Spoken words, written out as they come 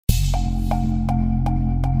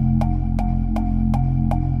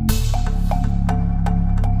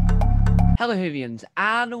Hello, Whovians,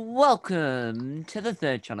 and welcome to the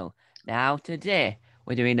third channel. Now, today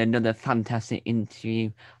we're doing another fantastic interview.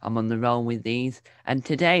 I'm on the roll with these, and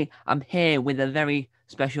today I'm here with a very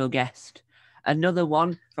special guest. Another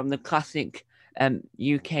one from the classic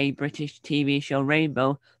UK British TV show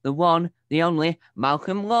Rainbow, the one, the only,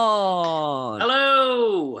 Malcolm Lord.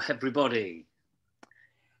 Hello, everybody.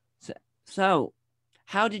 So,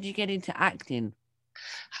 how did you get into acting?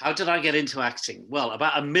 How did I get into acting? Well,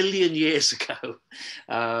 about 1,000,000 years ago.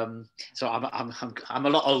 So I'm a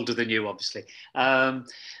lot older than you, obviously.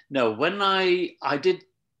 No, when I did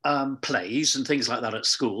plays and things like that at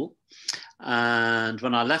school, and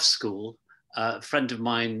when I left school, a friend of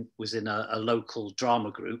mine was in a local drama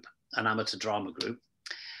group, an amateur drama group.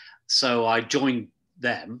 So I joined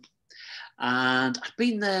them, and I'd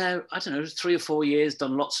been there, I don't know, 3 or 4 years,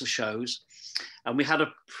 done lots of shows, and we had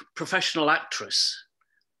a professional actress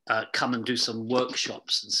come and do some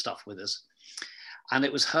workshops and stuff with us. And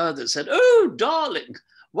it was her that said, "Oh, darling,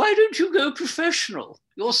 why don't you go professional?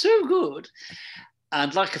 You're so good."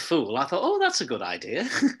 And like a fool, I thought, oh, that's a good idea.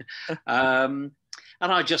 And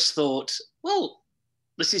I just thought, well,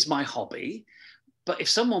 this is my hobby, but if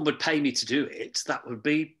someone would pay me to do it, that would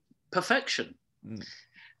be perfection.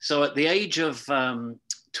 So at the age of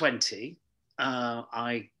 20,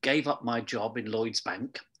 I gave up my job in Lloyd's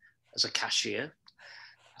Bank as a cashier.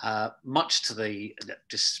 Much to the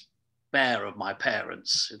despair of my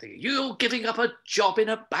parents, thinking, "You're giving up a job in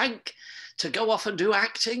a bank to go off and do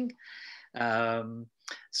acting?"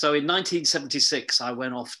 So in 1976, I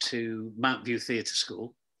went off to Mount View Theatre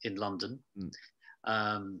School in London,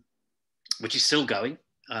 which is still going,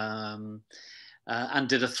 and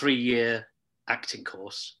did a 3-year acting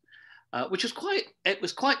course, which was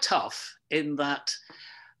quite tough in that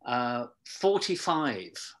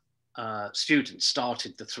 45 students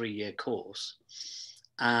started the 3-year course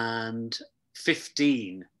and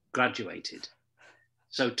 15 graduated.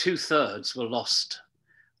 So 2/3 were lost,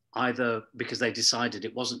 either because they decided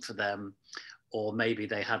it wasn't for them, or maybe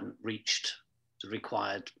they hadn't reached the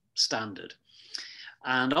required standard.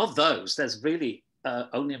 And of those, there's really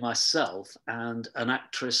only myself and an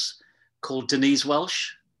actress called Denise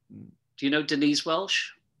Welsh. Do you know Denise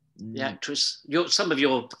Welsh, the actress? Some of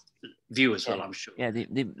your viewers will, I'm sure. Yeah,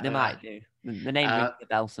 they might do. The name rings a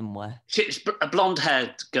bell somewhere. She's a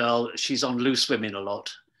blonde-haired girl. She's on Loose Women a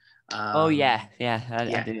lot. Oh yeah.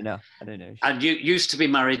 I do know. And you used to be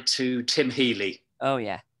married to Tim Healy. Oh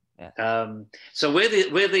yeah. So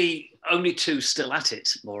we're the only two still at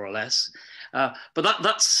it, more or less. But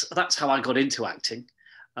that's how I got into acting.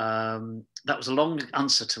 That was a long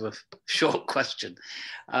answer to a short question.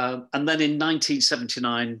 And then in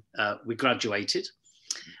 1979, we graduated,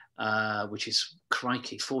 which is,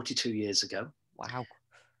 crikey, 42 years ago. Wow.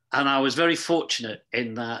 And I was very fortunate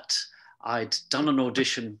in that I'd done an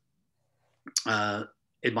audition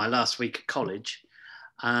in my last week at college,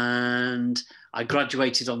 and I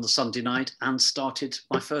graduated on the Sunday night and started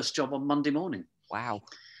my first job on Monday morning. Wow.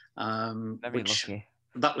 Very lucky.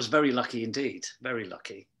 That was very lucky indeed. Very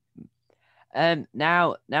lucky.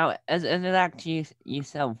 Now, as an actor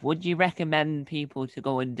yourself, would you recommend people to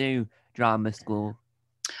go and do drama school?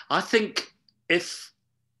 I think if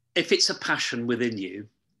it's a passion within you,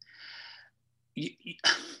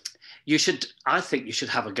 you should. I think you should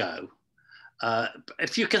have a go.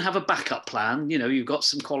 If you can have a backup plan, you've got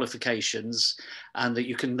some qualifications, and that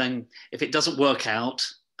you can then, if it doesn't work out,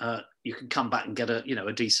 you can come back and get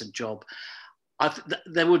a decent job.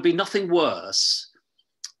 There would be nothing worse,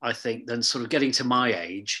 I think, than sort of getting to my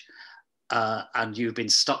age and you've been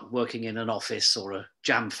stuck working in an office or a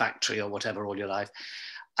jam factory or whatever all your life,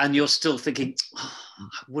 and you're still thinking, oh,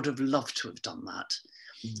 I would have loved to have done that.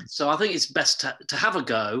 So I think it's best to have a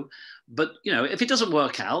go, but if it doesn't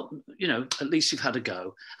work out, at least you've had a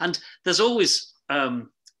go. And there's always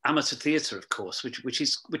amateur theatre, of course, which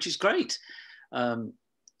is great.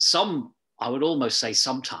 I would almost say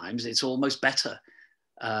sometimes it's almost better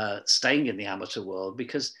staying in the amateur world,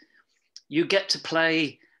 because you get to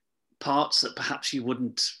play parts that perhaps you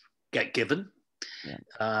wouldn't get given.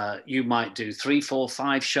 Yeah. You might do 3, 4,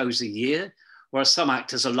 5 shows a year, whereas some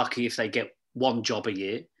actors are lucky if they get 1 job a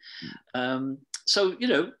year. So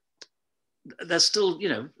there's still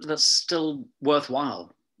that's still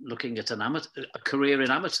worthwhile looking at a career in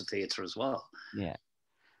amateur theatre as well. Yeah.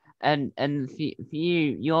 And for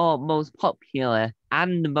you, your most popular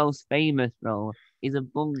and the most famous role is a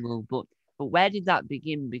Bungle, but where did that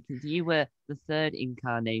begin? Because you were the 3rd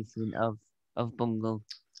incarnation of Bungle.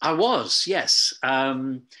 I was, yes.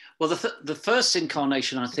 Well, the first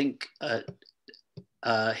incarnation, I think,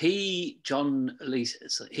 John Lee,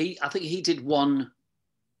 I think he did one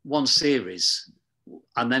one series,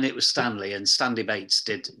 and then it was Stanley, and Stanley Bates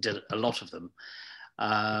did a lot of them.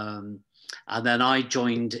 And then I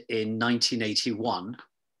joined in 1981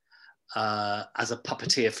 as a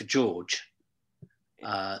puppeteer for George.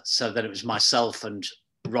 So then it was myself and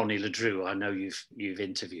Ronnie Ledru, I know you've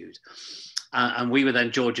interviewed. And we were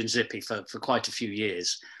then George and Zippy for quite a few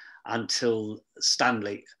years until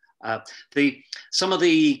Stanley. Some of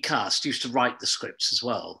the cast used to write the scripts as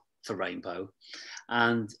well for Rainbow.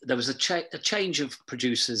 And there was a change of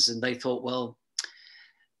producers, and they thought, well,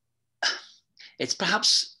 it's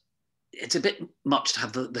a bit much to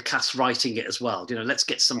have the cast writing it as well. You know, let's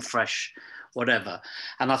get some fresh whatever.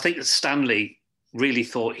 And I think that Stanley really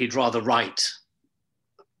thought he'd rather write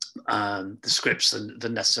the scripts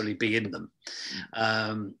than necessarily be in them.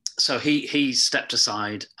 So he stepped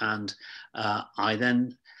aside, and I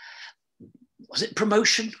then, was it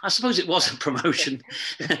promotion? I suppose it was a promotion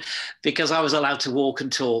because I was allowed to walk and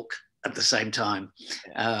talk at the same time,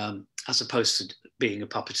 as opposed to being a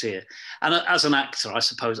puppeteer. And as an actor, I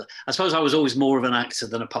suppose I was always more of an actor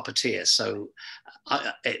than a puppeteer. So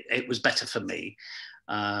it was better for me.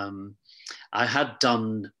 I had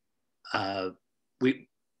done,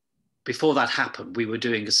 before that happened, we were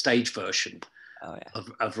doing a stage version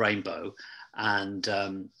of Rainbow. And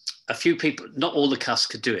a few people, not all the cast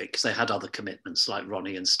could do it because they had other commitments like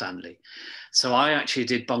Ronnie and Stanley. So I actually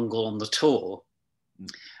did Bungle on the tour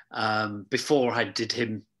before I did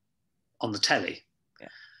him on the telly,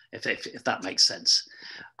 if that makes sense.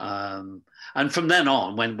 And from then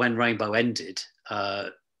on, when Rainbow ended,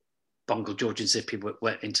 Bungle, George and Zippy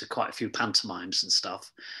went into quite a few pantomimes and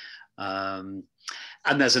stuff. And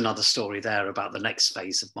there's another story there about the next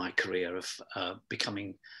phase of my career of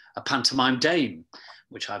becoming a pantomime dame,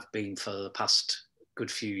 which I've been for the past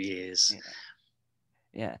good few years.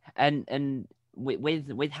 Yeah. And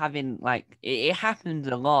with having, like, it happens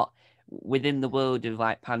a lot within the world of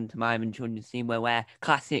like pantomime and children's cinema, where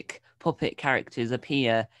classic puppet characters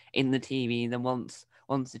appear in the TV, then once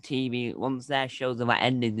their shows are like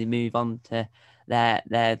ended, they move on to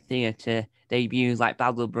their theatre debuts. Like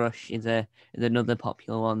Basil Brush is another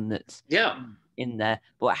popular one that's in there.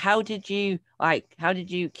 But how did you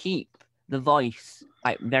keep the voice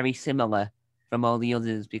like very similar from all the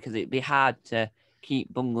others? Because it'd be hard to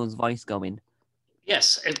keep Bungle's voice going.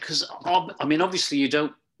 Yes, because I mean, obviously you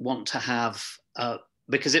don't want to have,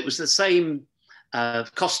 because it was the same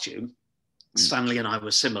costume. Stanley and I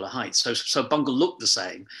were similar heights, so Bungle looked the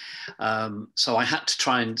same. So I had to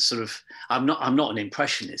try and sort of, I'm not an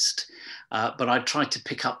impressionist, but I tried to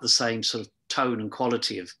pick up the same sort of tone and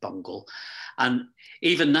quality of Bungle. And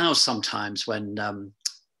even now, sometimes when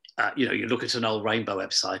you look at an old Rainbow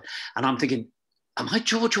episode, and I'm thinking, am I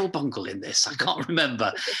George or Bungle in this? I can't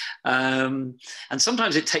remember. And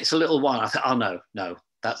sometimes it takes a little while. I think, oh no,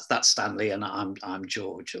 that's Stanley, and I'm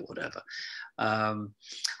George or whatever. And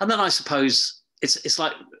then I suppose it's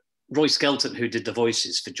like Roy Skelton, who did the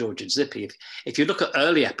voices for George and Zippy. If you look at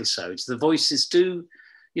early episodes, the voices do,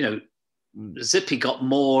 Zippy got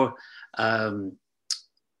more,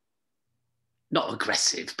 not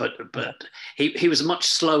aggressive, but he was much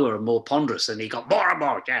slower and more ponderous, and he got more and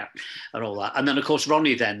more, and all that. And then, of course,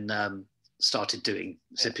 Ronnie then started doing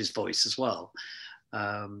Zippy's voice as well.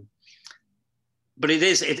 But it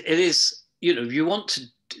is, you want to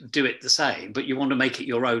do it the same, but you want to make it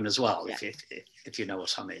your own as well, if you know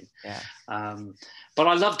what I mean. But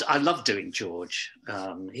I loved doing George.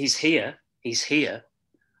 He's here.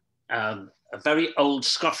 A very old,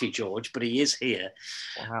 scruffy George, but he is here.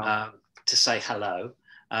 Wow. To say hello.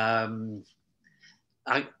 I mean,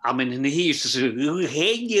 and he used to say, oh,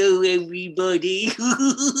 hello, everybody.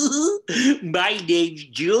 My name's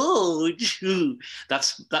George.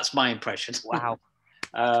 That's my impression. Wow.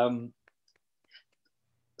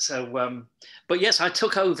 But yes, I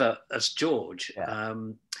took over as George.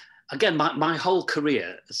 Again, my whole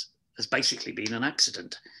career has basically been an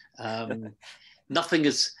accident. Nothing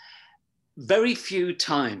has, very few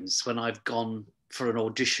times when I've gone for an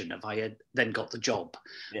audition have I had then got the job.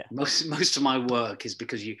 Most of my work is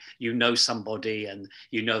because you know somebody and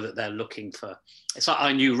you know that they're looking for. It's like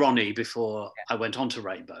I knew Ronnie before I went on to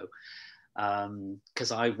Rainbow,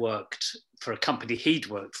 because I worked for a company he'd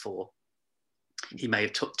worked for. He may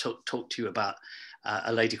have talked to you about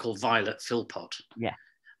a lady called Violet Philpott.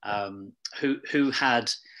 Who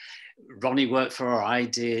had Ronnie worked for her. I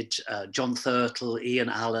did. John Thurtle, Ian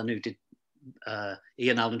Allen,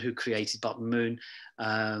 who created Button Moon,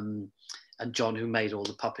 and John, who made all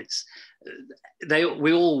the puppets.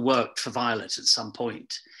 We all worked for Violet at some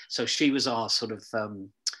point, so she was our sort of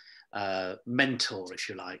mentor, if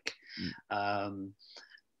you like.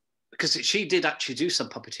 because she did actually do some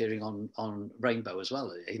puppeteering on Rainbow as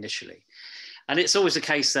well initially. And it's always the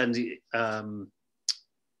case then,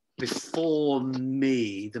 before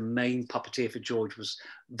me, the main puppeteer for George was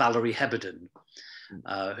Valerie Heberden,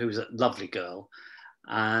 who was a lovely girl.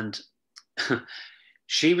 And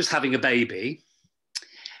she was having a baby.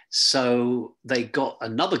 So they got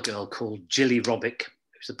another girl called Jilly Robick,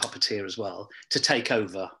 who's a puppeteer as well, to take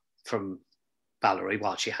over from Valerie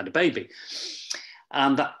while she had a baby.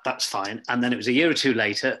 And that's fine. And then it was a year or two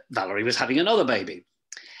later, Valerie was having another baby.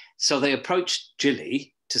 So they approached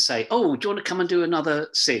Jilly to say, oh, do you want to come and do another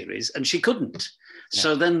series? And she couldn't. Yeah.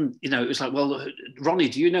 So then, you know, it was like, well, Ronnie,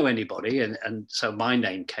 do you know anybody? And so my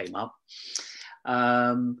name came up.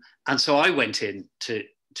 And so I went in to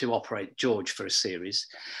operate George for a series.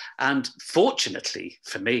 And fortunately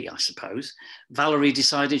for me, I suppose, Valerie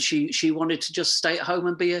decided she wanted to just stay at home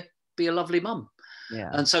and be a lovely mum. Yeah.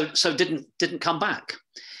 And so didn't come back.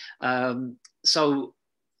 So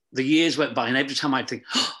the years went by, and every time I'd think,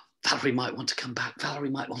 oh, Valerie might want to come back.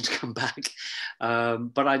 Valerie might want to come back.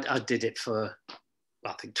 But I did it for,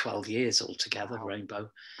 I think, 12 years altogether, Rainbow.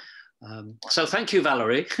 So thank you,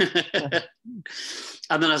 Valerie.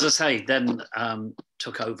 And then, as I say, then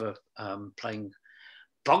took over playing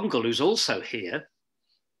Bungle, who's also here.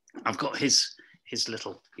 I've got his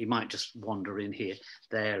little, he might just wander in here.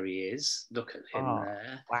 There he is. Look at him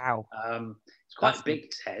there. Wow. It's quite big,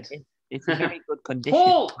 his head. It's in very good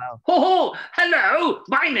condition. Hello,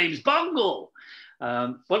 my name's Bungle.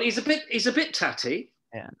 Well, he's a bit tatty.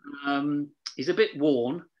 Yeah. He's a bit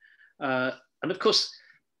worn. And of course,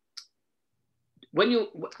 when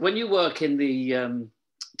you work in the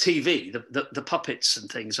TV, the puppets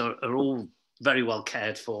and things are all very well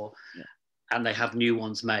cared for. Yeah. And they have new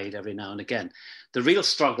ones made every now and again. The real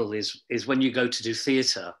struggle is when you go to do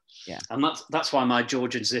theatre. Yeah. And that's why my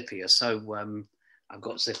George and Zippy are so, I've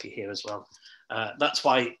got Zippy here as well. That's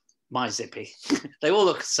why my Zippy, they all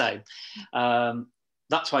look the same.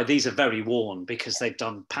 That's why these are very worn, because they've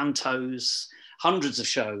done pantos, hundreds of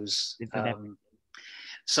shows.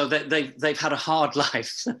 So they've had a hard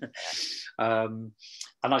life. And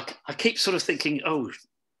I keep sort of thinking, oh,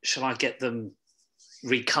 shall I get them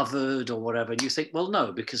recovered or whatever? And you think, well,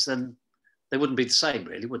 no, because then they wouldn't be the same,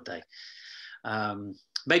 really, would they?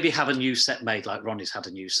 Maybe have a new set made, like Ronnie's had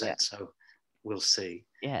a new set. Yeah. So we'll see.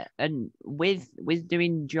 Yeah, and with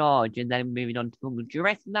doing George and then moving on to Bungle, do you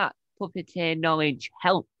reckon that puppeteer knowledge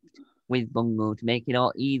helped with Bungle to make it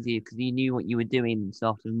all easier because you knew what you were doing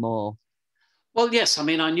sort of more? Well, yes. I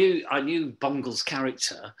mean, I knew Bungle's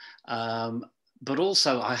character, but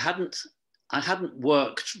also I hadn't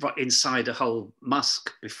worked inside a whole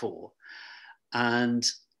mask before, and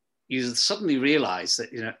you suddenly realise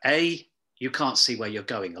that, you know, A, you can't see where you're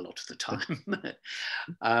going a lot of the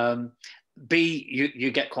time. B, you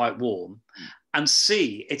get quite warm, and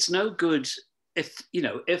C, it's no good if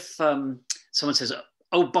someone says,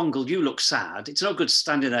 "Oh, Bungle, you look sad." It's no good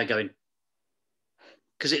standing there going,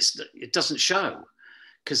 because it doesn't show,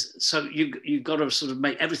 so you got to sort of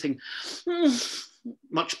make everything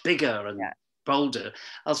much bigger and bolder.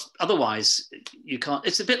 Otherwise, you can't.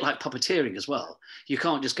 It's a bit like puppeteering as well. You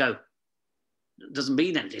can't just go. It doesn't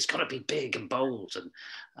mean anything. It's got to be big and bold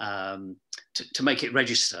and to make it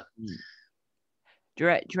register. Do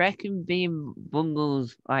you reckon being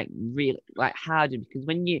Bungle's like really like harder, because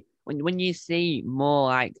when you see more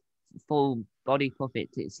like full body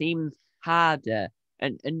puppets, it seems harder.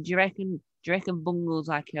 And do you reckon Bungle's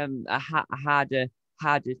like harder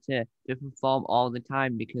to perform all the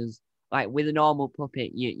time, because like with a normal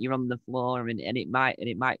puppet you're on the floor and it might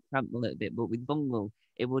cramp a little bit, but with Bungle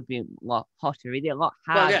it would be a lot hotter, a lot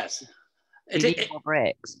harder. Well, yes, you need more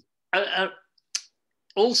breaks.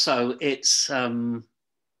 Also, it's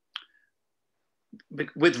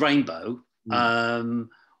with Rainbow,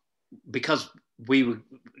 because we were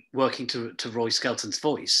working to Roy Skelton's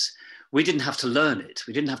voice. We didn't have to learn it.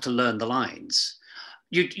 We didn't have to learn the lines.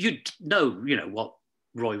 You'd know, what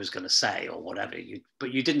Roy was going to say or whatever,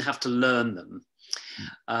 but you didn't have to learn them.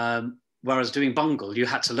 Whereas doing Bungle, you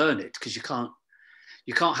had to learn it, because you can't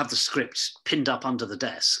have the script pinned up under the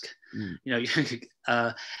desk.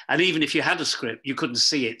 And even if you had a script, you couldn't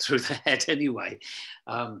see it through the head anyway.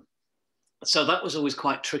 So that was always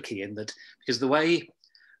quite tricky, in that, because the way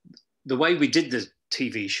we did the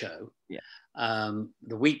TV show,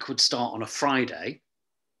 the week would start on a Friday,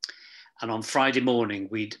 and on Friday morning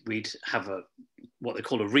we'd have what they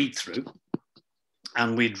call a read through,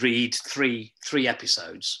 and we'd read three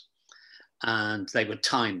episodes, and they would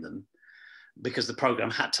time them, because the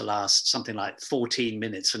program had to last something like 14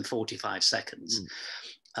 minutes and 45 seconds.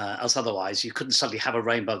 Else otherwise you couldn't suddenly have a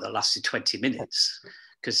Rainbow that lasted 20 minutes,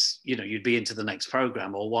 because you'd be into the next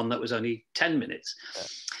program, or one that was only 10 minutes.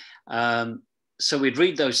 So we'd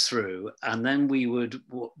read those through, and then we would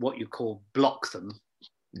what you call block them.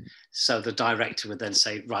 So the director would then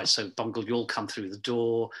say, right, so Bungle, you'll come through the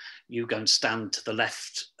door, you go and stand to the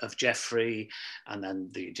left of Geoffrey, and then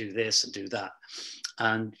you do this and do that.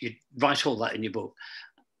 And you write all that in your book.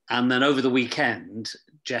 And then over the weekend,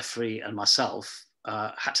 Geoffrey and myself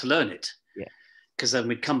had to learn it. Because then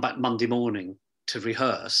we'd come back Monday morning to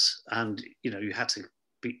rehearse, and you had to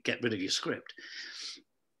get rid of your script.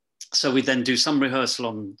 So we'd then do some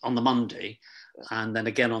rehearsal on the Monday, and then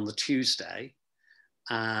again on the Tuesday.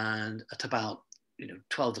 And at about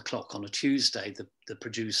 12 o'clock on a Tuesday, the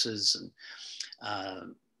producers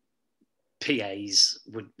and PAs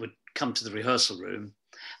would come to the rehearsal room,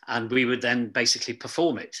 and we would then basically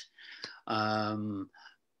perform it.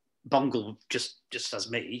 Bungle just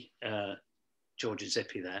as me, George and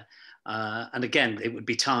Zippy there, and again it would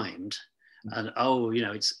be timed, and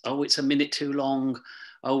it's a minute too long.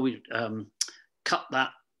 We cut that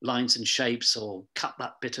lines and shapes, or cut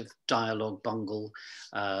that bit of dialogue, Bungle,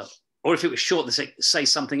 or if it was short, they say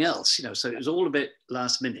something else, so it was all a bit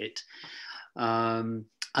last minute. And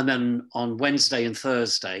then on Wednesday and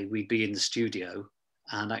Thursday, we'd be in the studio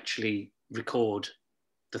and actually record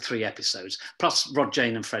the 3 episodes, plus Rod,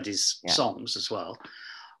 Jane and Freddie's songs as well.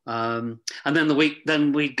 And then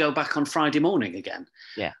we'd go back on Friday morning again.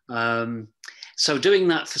 So doing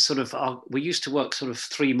that for we used to work sort of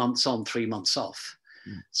 3 months on, 3 months off.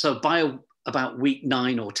 So by about week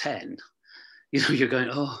 9 or 10, you're going,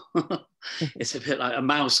 it's a bit like a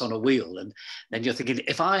mouse on a wheel. And then you're thinking,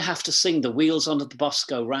 if I have to sing the wheels under the bus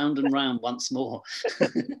go round and round once more.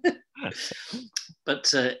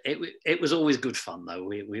 But it was always good fun, though.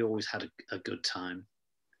 We always had a good time.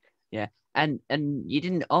 Yeah. And you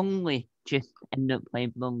didn't only just end up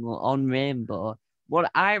playing Bungle on Rainbow. What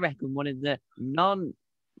I reckon one of the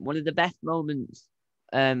best moments,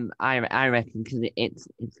 I reckon, because it's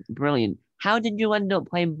brilliant. How did you end up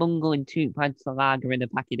playing Bungle in 2 pints of lager and a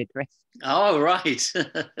packet of crisps? Oh, right.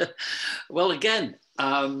 Well, again,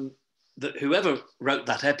 whoever wrote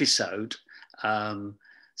that episode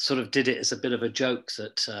sort of did it as a bit of a joke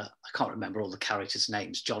that I can't remember all the characters'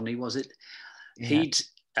 names. Johnny, was it? Yeah.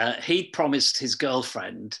 He'd promised his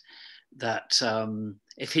girlfriend that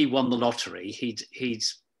if he won the lottery, he'd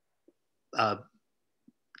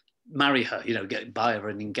marry her, buy her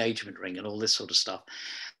an engagement ring and all this sort of stuff.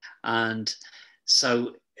 And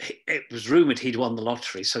so it was rumoured he'd won the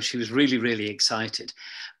lottery, so she was really, really excited.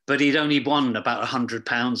 But he'd only won about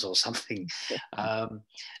 £100 or something. And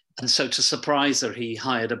so to surprise her, he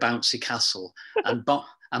hired a bouncy castle, and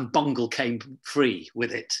Bungle came free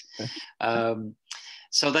with it.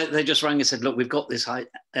 So they just rang and said, look, we've got this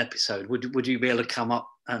episode. Would you be able to come up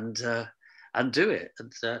and do it?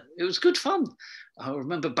 And it was good fun. I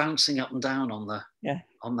remember bouncing up and down on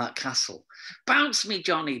that castle. Bounce me,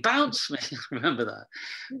 Johnny, bounce me. I remember that.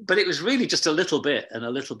 But it was really just a little bit, and a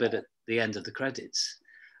little bit at the end of the credits.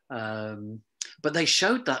 But they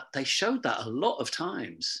showed that a lot of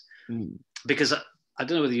times, because I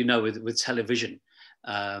don't know whether you know, with television,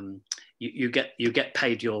 you get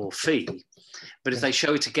paid your fee, but if they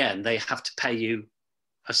show it again, they have to pay you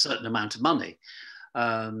a certain amount of money.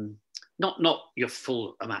 Not your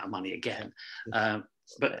full amount of money again,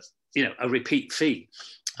 but a repeat fee.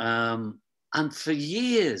 And for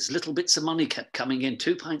years, little bits of money kept coming in,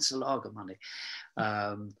 2 pints of lager money.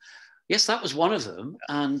 Yes, that was one of them.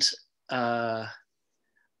 And Bungle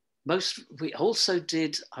also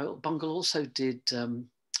did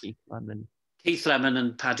Keith Lemon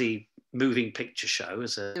and Paddy moving picture show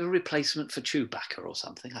as a replacement for Chewbacca or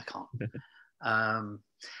something. I can't.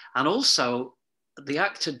 And also the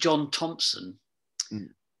actor John Thompson,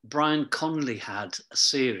 Brian Connolly had a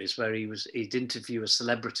series where he'd interview a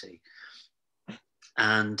celebrity.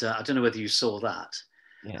 And I don't know whether you saw that.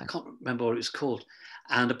 Yeah. I can't remember what it was called.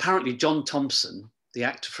 And apparently John Thompson, the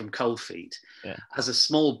actor from Cold Feet, as a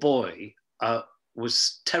small boy,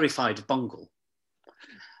 was terrified of Bungle.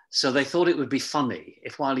 So they thought it would be funny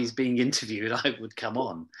if, while he's being interviewed, I would come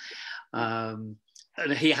on. And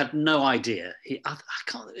he had no idea. I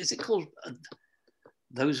can't. Is it called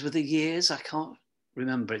Those Were the Years? I can't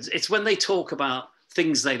remember. It's when they talk about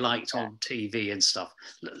things they liked on TV and stuff.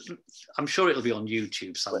 I'm sure it'll be on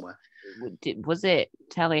YouTube somewhere. Was it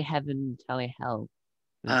Telly Heaven, Telly Hell?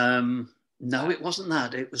 No, it wasn't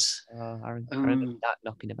that. It was. I remember that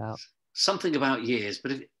knocking about. Something about years,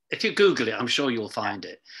 but if you Google it, I'm sure you'll find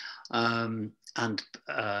it.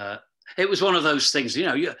 It was one of those things,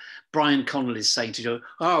 Brian Connolly's saying to you,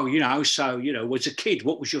 was a kid,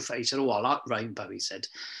 what was your face? He said, I like Rainbow, he said.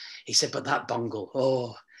 He said, but that bungle,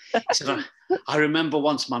 oh. He said, I remember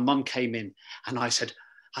once my mum came in and I said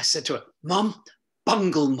to her, Mum,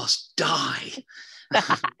 Bungle must die.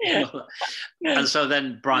 And so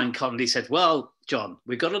then Brian Connolly said, well, John,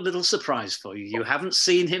 we've got a little surprise for you. You haven't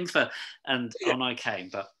seen him and on I came.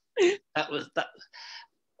 But that was that.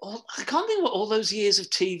 I can't think what all those years of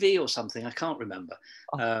TV or something. I can't remember.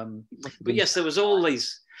 But yes, there was all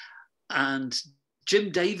these. And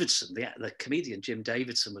Jim Davidson, the comedian Jim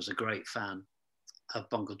Davidson, was a great fan of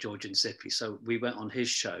Bungle, George and Zippy. So we went on his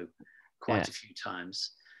show quite a few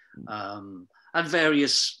times. And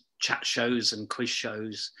various chat shows and quiz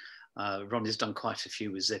shows. Ronnie's done quite a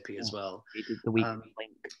few with Zippy as well. He did the Weekly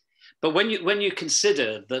Link. But when you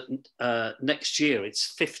consider that next year it's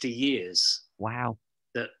 50 years. Wow.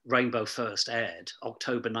 That Rainbow first aired,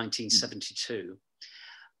 October 1972,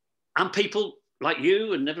 and people like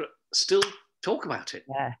you and never still talk about it.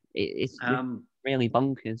 Yeah, it's really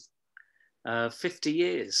bonkers. 50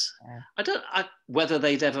 years. Yeah. Whether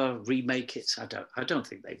they'd ever remake it. I don't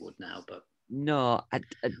think they would now. But no,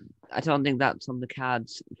 I don't think that's on the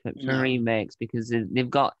cards for remakes, because they've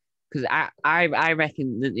got. Because I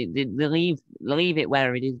reckon that they leave it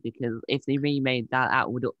where it is, because if they remade that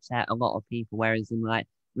would upset a lot of people. Whereas in like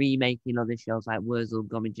remaking other shows like Wurzel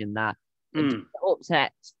Gummidge and that, it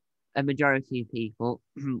upsets a majority of people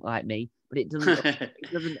like me. But it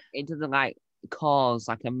doesn't like cause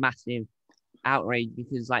like a massive outrage,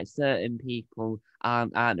 because like certain people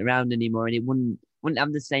aren't around anymore, and it wouldn't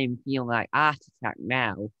have the same feel like Art Attack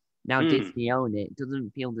now. Now Disney own it.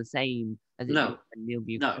 Doesn't feel the same as it did when Neil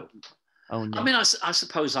Buchanan owned it. I mean, I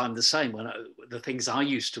suppose I'm the same. When the things I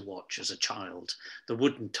used to watch as a child, the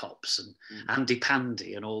Wooden Tops and Andy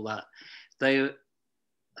Pandy and all that,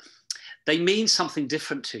 they mean something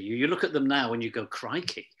different to you. You look at them now and you go,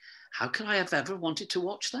 crikey, how could I have ever wanted to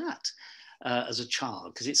watch that as a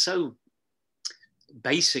child? Because it's so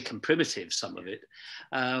basic and primitive, some of it.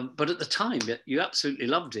 But at the time, you absolutely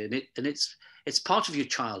loved it, and it's part of your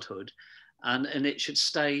childhood, and it should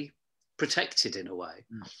stay protected in a way.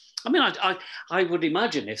 I mean, I would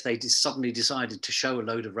imagine if they suddenly decided to show a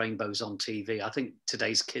load of rainbows on TV, I think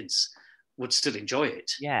today's kids would still enjoy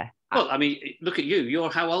it. Yeah. Well, I mean, look at you.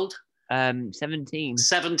 You're how old? 17.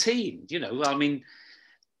 17. You know, I mean,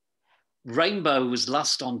 Rainbow was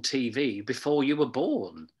last on TV before you were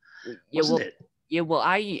born, wasn't it? Yeah, well,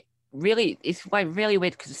 it's like really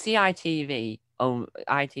weird, because ITV owned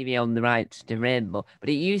the rights to Rainbow, but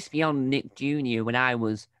it used to be on Nick Jr. when I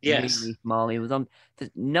was really small. It was on for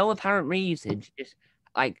no apparent reason. Just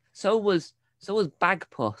like so was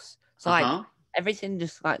Bagpuss. So like everything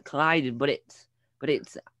just like collided, but it's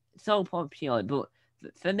so popular. But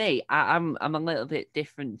for me, I'm a little bit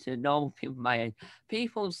different to normal people my age.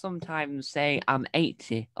 People sometimes say I'm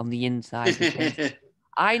 80 on the inside because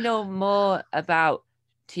I know more about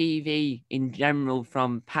TV in general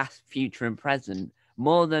from past, future, and present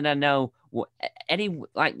more than I know any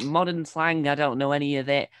like modern slang. I don't know any of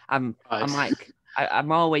it. I'm like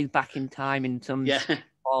I'm always back in time in some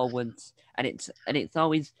forwards, and it's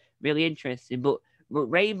always really interesting. But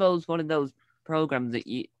Rainbow's one of those programs that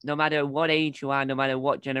you, no matter what age you are, no matter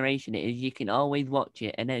what generation it is, you can always watch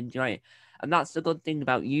it and enjoy it. And that's the good thing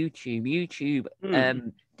about YouTube.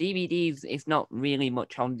 DVDs, it's not really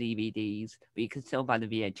much on DVDs, but you can still buy the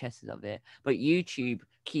VHSs of it. But YouTube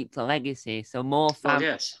keeps a legacy, so more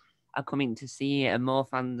fans are coming to see it, and more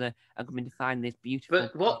fans are coming to find this beautiful.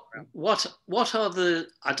 But what are the?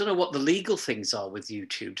 I don't know what the legal things are with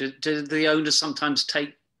YouTube. Do the owners sometimes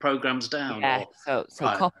take programs down? Yeah,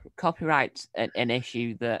 so copyright's an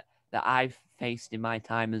issue that I've faced in my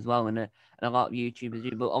time as well, and a lot of YouTubers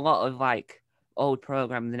do. But a lot of like old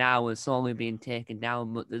programs now are slowly being taken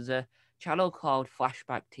down. But there's a channel called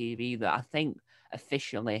Flashback TV that I think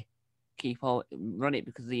officially run it,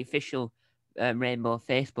 because the official Rainbow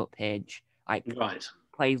Facebook page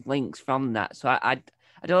plays links from that. So I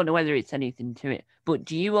don't know whether it's anything to it. But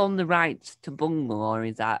do you own the rights to Bungle, or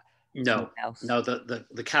is that no else? No,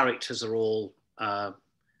 the characters are all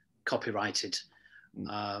copyrighted.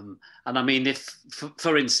 And I mean, if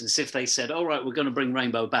for instance, if they said, all right, we're going to bring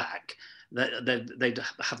Rainbow back, they'd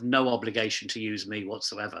have no obligation to use me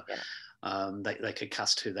whatsoever. They could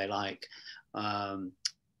cast who they like.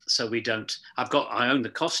 So we don't. I own the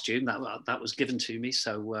costume that was given to me.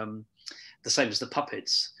 So the same as the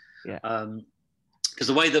puppets. Because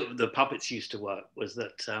the way that the puppets used to work was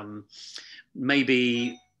that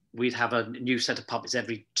maybe we'd have a new set of puppets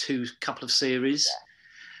every couple of series.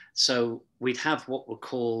 So we'd have what were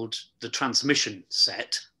called the transmission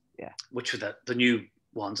set, which were the new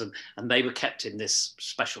ones, and they were kept in this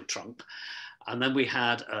special trunk. And then we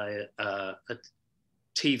had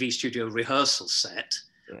TV studio rehearsal set,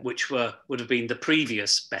 which would have been the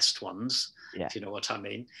previous best ones, if you know what I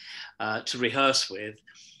mean, to rehearse with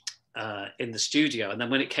in the studio. And then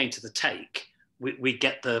when it came to the take, we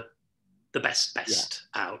get the best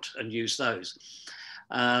out and use those.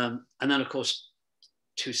 And then, of course,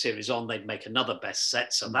 2 series on, they'd make another best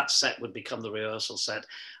set. So that set would become the rehearsal set.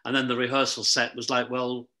 And then the rehearsal set was like,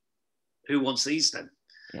 well, who wants these then?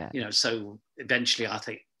 You know, so eventually I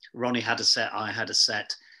think Ronnie had a set, I had a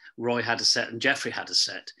set, Roy had a set, and Jeffrey had a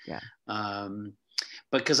set.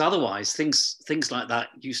 Because otherwise things like that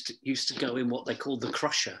used to go in what they called the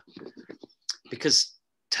crusher, because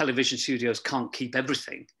television studios can't keep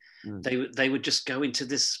everything. They would just go into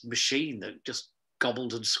this machine that just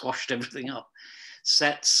gobbled and squashed everything up.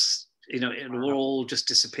 Sets, you know, it will all just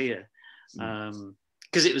disappear,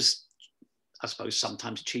 because it was, I suppose,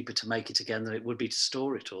 sometimes cheaper to make it again than it would be to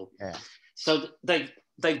store it all. So they've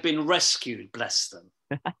been rescued, bless them.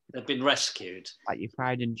 They've been rescued. Like your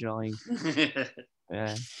pride and joy.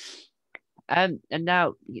 And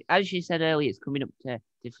now, as you said earlier, it's coming up to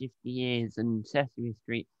 50 years, and Sesame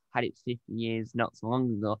Street had its 50 years not so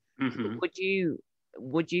long ago.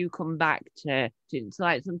 Would you come back to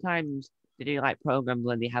like sometimes they do like programs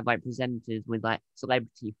where they have like presenters with like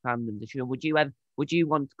celebrity fandom the show? Would you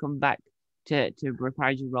want to come back to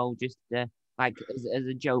reprise your role just like as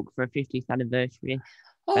a joke for a 50th anniversary?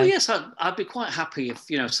 Oh yes, I'd be quite happy if,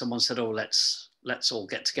 you know, someone said, "Oh, let's all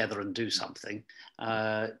get together and do something."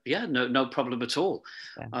 No problem at all.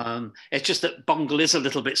 It's just that Bungle is a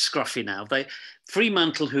little bit scruffy now.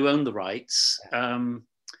 Fremantle, who own the rights,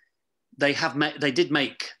 they did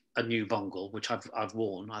make a new Bungle, which I've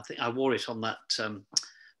worn. I think I wore it on that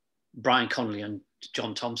Brian Connolly and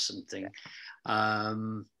John Thompson thing.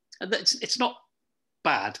 And it's not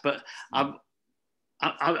bad, but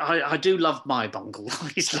I do love my Bungle.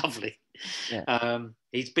 He's lovely.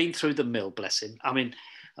 He's been through the mill, bless him. I mean,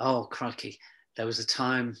 oh crikey, there was a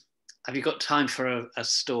time. Have you got time for a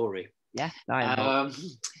story? Yeah.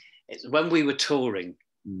 It's when we were touring,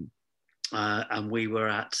 and we were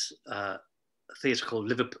at a theatre called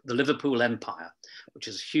the Liverpool Empire, which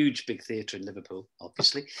is a huge, big theatre in Liverpool,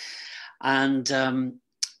 obviously. And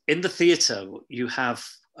in the theatre, you have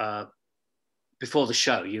before the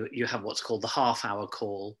show, you have what's called the half-hour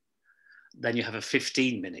call. Then you have a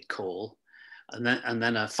 15-minute call, and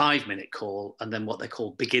then a 5-minute call, and then what they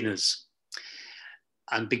call beginners.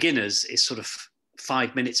 And beginners is sort of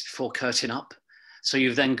 5 minutes before curtain up. So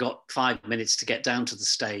you've then got 5 minutes to get down to the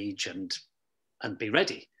stage and be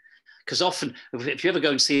ready. Because often, if you ever go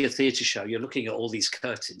and see a theatre show, you're looking at all these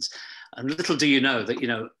curtains, and little do you know that, you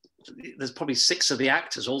know, there's probably 6 of the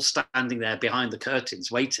actors all standing there behind the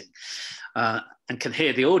curtains waiting, and can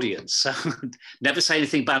hear the audience. So never say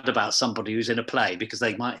anything bad about somebody who's in a play, because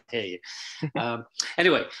they might hear you.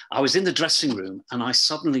 Anyway, I was in the dressing room and I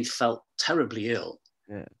suddenly felt terribly ill.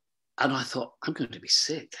 And I thought, I'm going to be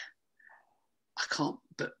sick. I can't,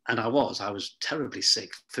 and I was terribly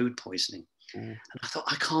sick, food poisoning. And I thought,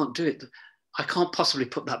 I can't do it. I can't possibly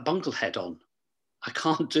put that Bungle head on. I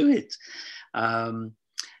can't do it.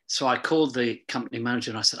 So I called the company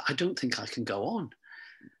manager and I said, I don't think I can go on.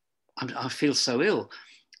 I feel so ill.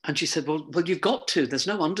 And she said, well, you've got to. There's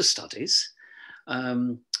no understudies.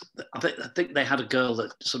 I think they had a girl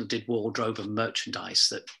that sort of did wardrobe and merchandise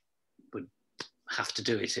that would have to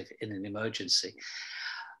do it in an emergency.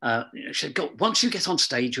 She said, once you get on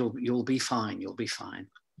stage, you'll be fine. You'll be fine.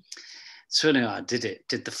 So anyway, I did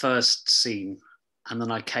the first scene, and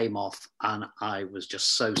then I came off and I was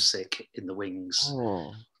just so sick in the wings.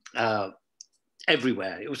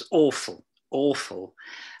 Everywhere. It was awful.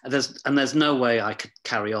 And there's no way I could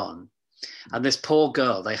carry on. And this poor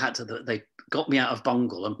girl, they got me out of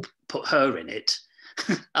Bungle and put her in it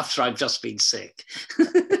after I'd just been sick.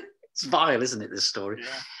 It's vile, isn't it, this story?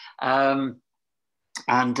 And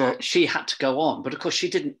she had to go on, but of course she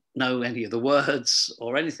didn't know any of the words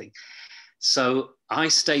or anything. So I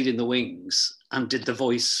stayed in the wings and did the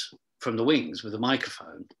voice from the wings with a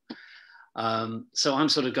microphone. So I'm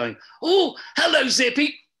sort of going, oh, hello,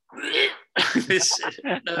 Zippy.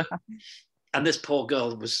 And this poor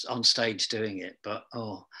girl was on stage doing it. But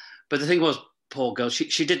the thing was, poor girl,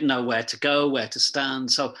 she didn't know where to go, where to stand.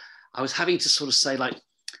 So I was having to sort of say like,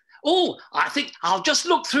 oh, I think I'll just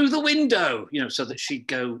look through the window, you know, so that she'd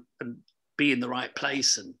go and be in the right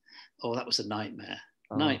place. And that was a nightmare.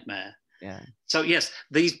 Nightmare. Yeah. So yes,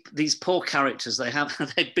 these poor characters,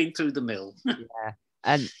 they've been through the mill.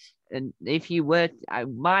 Yeah. And if you were,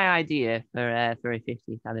 my idea for a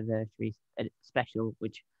 50th anniversary special,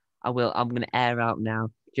 which I'm going to air out now,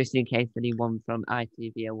 just in case anyone from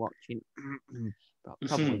ITV are watching.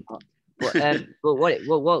 Probably not. but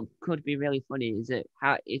what could be really funny is that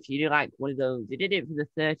how if you do like one of those, they did it for the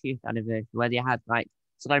 30th anniversary where they had like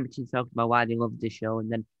celebrities talking about why they loved the show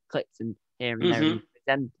and then clips and here and there and the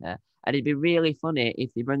presenter. And it'd be really funny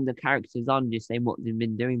if they bring the characters on just saying what they've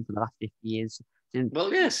been doing for the last 50 years since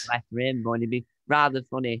Well, yes. Life Rainbow, and it'd be rather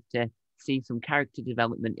funny to see some character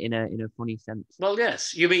development in a funny sense. Well,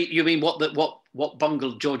 yes. You mean what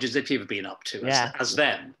Bungle George as if you've been up to as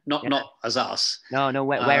them, not as us. No.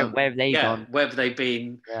 Where have they gone? Where have they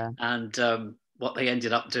been? Yeah. And what they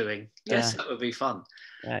ended up doing. Yes, that would be fun.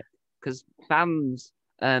 Right, because fans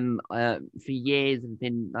for years have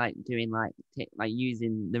been like doing like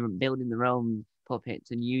using them, building their own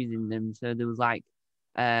puppets and using them. So there was like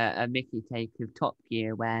a Mickey take of Top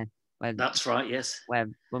Gear where that's right, yes, where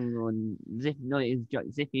Bungle and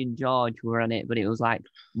Zippy and George were on it, but it was like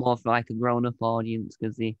more for like a grown-up audience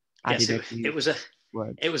because they added it was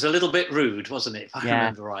a little bit rude, wasn't it? If I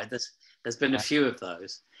remember right, there's been a few of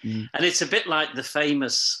those, and it's a bit like the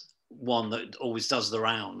famous one that always does the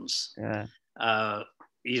rounds. About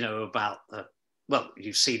well,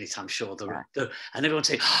 you've seen it, I'm sure. And everyone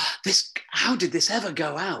saying, how did this ever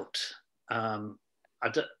go out?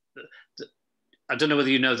 I don't know whether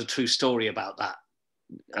you know the true story about that.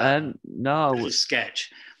 No.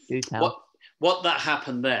 Sketch. Do tell. What that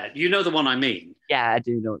happened there? You know the one I mean? Yeah, I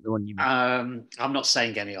do know the one you mean. I'm not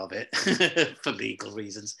saying any of it for legal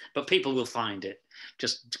reasons, but people will find it.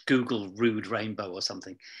 Just Google Rude Rainbow or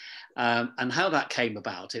something. And how that came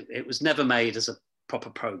about, it was never made as a proper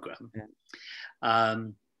program. Yeah.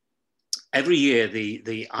 Every year,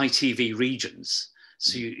 the ITV regions,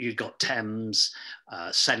 so you've got Thames,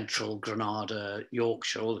 Central, Granada,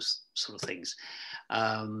 Yorkshire, all those sort of things.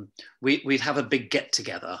 We'd have a big get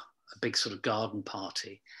together, a big sort of garden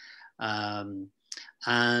party.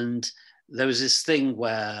 And there was this thing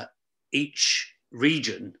where each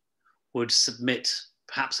region would submit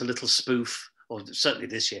perhaps a little spoof, or certainly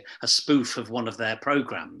this year, a spoof of one of their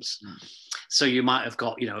programs. So you might have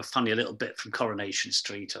got, a funny little bit from Coronation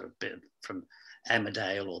Street or a bit from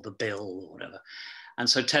Emmerdale or The Bill or whatever. And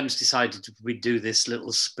so Thames decided we'd do this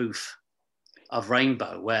little spoof of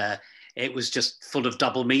Rainbow where it was just full of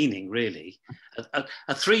double meaning, really. A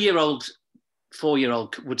 3-year-old,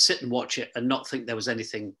 4-year-old would sit and watch it and not think there was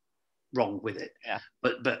anything wrong with it. Yeah.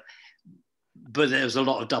 But there was a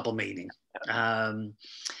lot of double meaning. And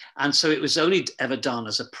so it was only ever done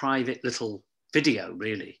as a private little video,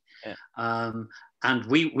 really. Yeah. And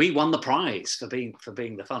we won the prize for being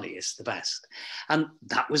the funniest, the best. And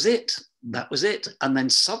that was it. And then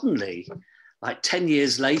suddenly, like 10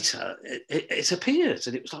 years later, it appeared.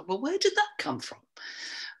 And it was like, well, where did that come from?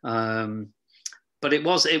 But it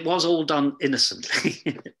was all done innocently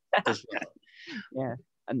as well. Yeah.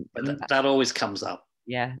 But that always comes up.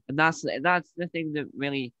 Yeah. And that's the thing that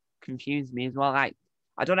really confused me as well. Like,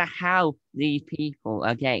 I don't know how these people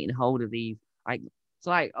are getting hold of these, like, it's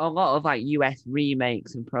like a lot of like US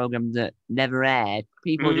remakes and programs that never aired.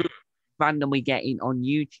 People just randomly getting on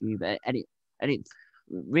YouTube, and it's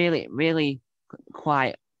really, really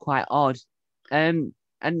quite odd. And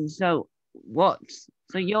so what's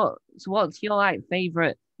your like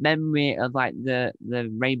favorite memory of like the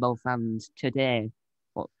Rainbow fans today?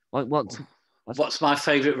 What's my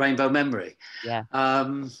favorite Rainbow memory? Yeah.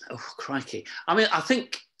 Oh, crikey. I mean, I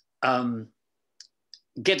think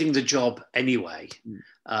getting the job anyway,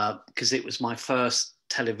 because it was my first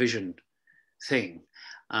television thing.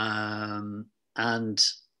 And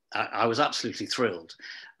I was absolutely thrilled.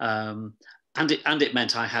 And it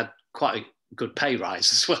meant I had quite a good pay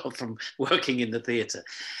rise as well from working in the theatre,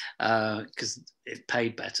 because it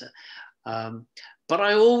paid better. But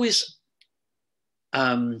I always,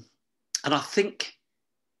 and I think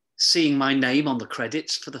seeing my name on the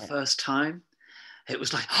credits for the first time, it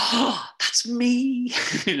was like, oh, that's me,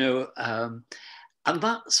 and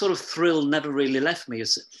that sort of thrill never really left me.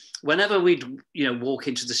 Whenever we'd, walk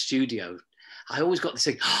into the studio, I always got this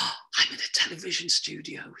thing, oh, I'm in a television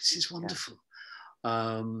studio. This is wonderful.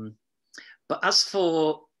 Yeah. But as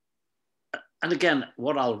for, and again,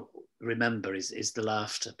 what I'll remember is the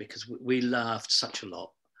laughter, because we laughed such a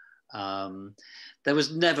lot. There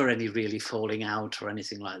was never any really falling out or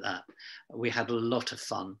anything like that. We had a lot of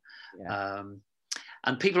fun. Yeah.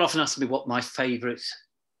 And people often ask me what my favourite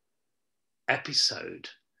episode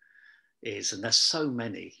is, and there's so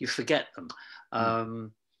many, you forget them.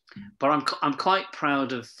 But I'm quite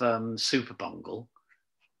proud of Super Bungle.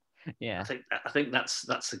 Yeah, I think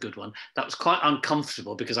that's a good one. That was quite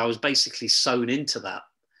uncomfortable because I was basically sewn into that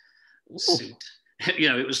suit.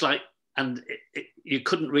 It was like and you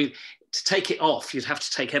couldn't really, to take it off, you'd have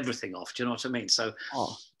to take everything off. Do you know what I mean? So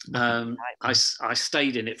I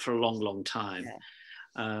stayed in it for a long, long time.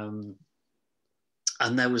 Yeah.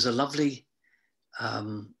 And there was a lovely, I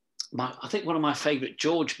think one of my favourite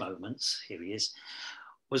George moments, here he is,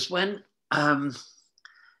 was when,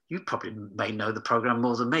 you probably may know the programme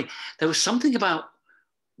more than me. There was something about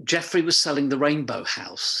Geoffrey was selling the Rainbow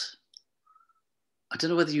House. I don't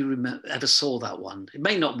know whether you ever saw that one. It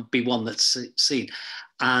may not be one that's seen.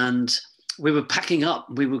 And we were packing up.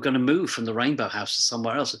 We were going to move from the Rainbow House to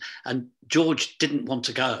somewhere else. And George didn't want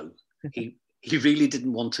to go. He really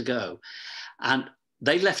didn't want to go. And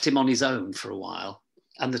they left him on his own for a while.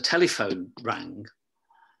 And the telephone rang.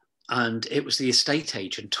 And it was the estate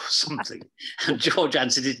agent or something. And George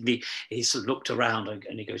answered it, and he sort of looked around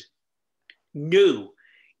and he goes, "No,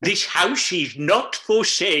 this house is not for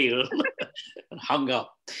sale," and hung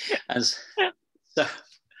up. And so I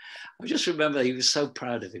just remember he was so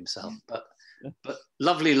proud of himself. But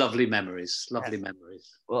lovely, lovely memories. Lovely memories.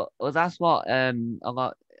 Well, that's what a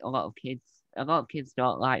lot of kids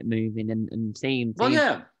don't like moving, and seeing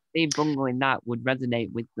bungling that would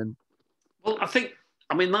resonate with them. Well,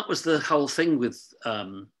 I mean, that was the whole thing with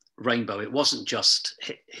Rainbow. It wasn't just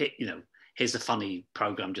here's a funny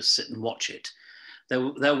program, just sit and watch it.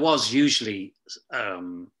 There was usually a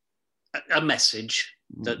message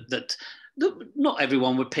that not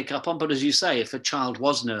everyone would pick up on, but as you say, if a child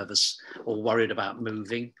was nervous or worried about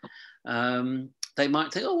moving, they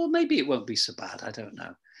might think, oh, well, maybe it won't be so bad. I don't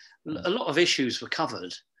know. A lot of issues were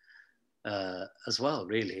covered as well,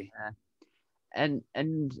 really. And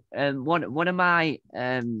one of my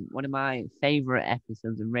favorite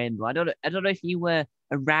episodes of Rainbow. I don't know if you were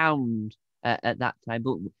around at that time,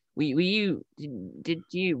 but were you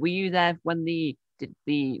there when the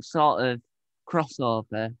sort of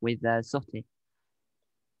crossover with Sooty?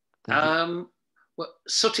 Well,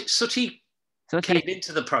 Sooty came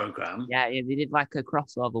into the program. Yeah, they did like a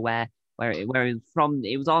crossover where it was from.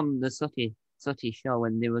 It was on the Sooty show,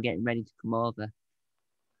 and they were getting ready to come over.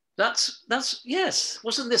 That's yes.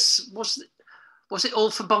 Was it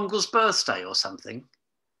all for Bungle's birthday or something?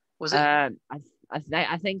 Was it? I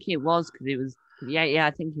think it was because it was. Yeah.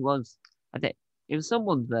 I think it was. I think it was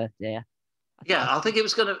someone's birthday. I think it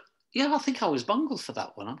was gonna. Yeah, I think I was Bungle for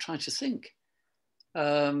that one. I'm trying to think.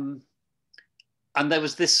 And there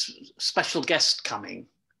was this special guest coming.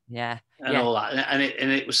 Yeah. And all that, and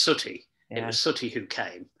it was Sooty. Yeah. It was Sooty who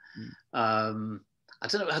came. I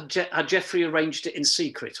don't know, had Geoffrey arranged it in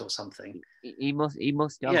secret or something? He must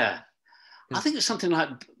have. Yeah. I think it's something like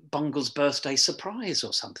Bungle's birthday surprise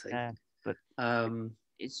or something. But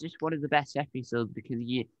it's just one of the best episodes because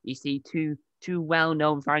you see two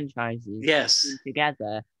well-known franchises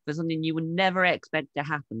together for something you would never expect to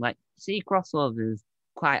happen. Like, see crossovers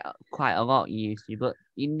quite a lot you used to, but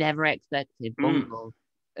you never expected Bungle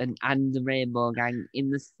and the Rainbow Gang in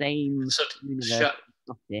the same universe.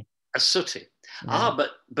 As Sooty. Yeah.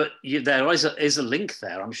 But there is a link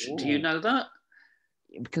there. I'm sure. Do you know that?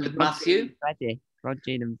 Because Matthew, Rod,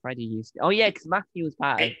 Jane, and Freddie used to. Oh yeah, because Matthew was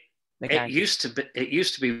part of the gang. It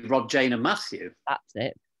used to be Rod, Jane, and Matthew. That's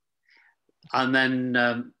it. And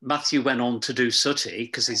then Matthew went on to do Sooty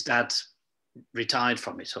because his dad retired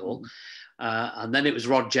from it all. And then it was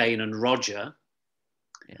Rod, Jane, and Roger.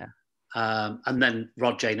 Yeah. And then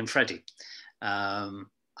Rod, Jane, and Freddie.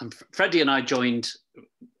 And Freddie and I joined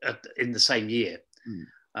in the same year.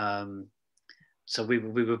 So we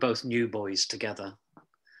were both new boys together.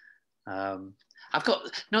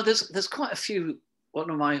 There's quite a few. One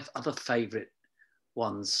of my other favourite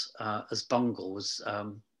ones as Bungle was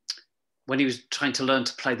when he was trying to learn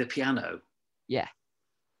to play the piano. Yeah.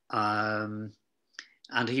 And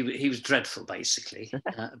he was dreadful, basically.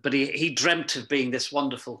 But he dreamt of being this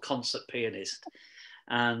wonderful concert pianist.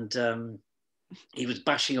 And he was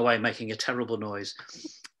bashing away, making a terrible noise.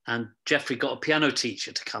 And Geoffrey got a piano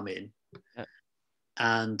teacher to come in.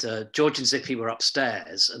 And George and Zippy were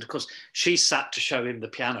upstairs. And of course, she sat to show him the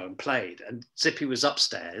piano and played. And Zippy was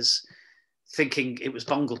upstairs thinking it was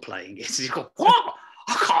Bungle playing it. And he go, "What?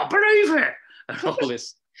 I can't believe it!" And all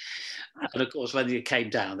this. And of course, when he came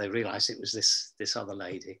down, they realised it was this other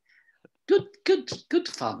lady. Good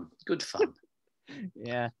fun.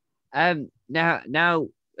 Yeah. Now.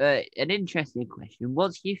 An interesting question.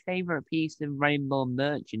 What's your favourite piece of Rainbow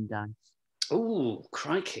merchandise? Oh,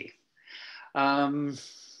 crikey. I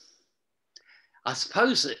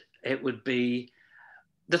suppose it would be...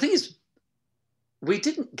 The thing is, we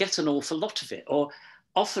didn't get an awful lot of it. Or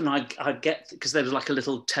often I'd get... Because there was like a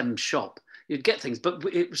little Thames shop. You'd get things, but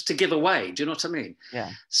it was to give away. Do you know what I mean? Yeah.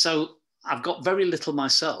 So I've got very little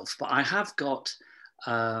myself, but I have got...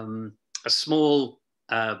 a small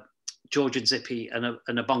Georgian Zippy and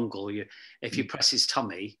a Bungle. If you press his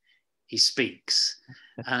tummy, he speaks.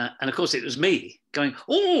 And of course, it was me going,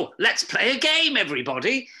 "Oh, let's play a game,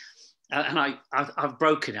 everybody!" And I've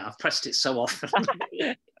broken it. I've pressed it so often.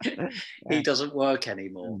 He doesn't work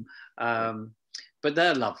anymore. But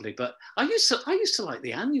they're lovely. But I used to like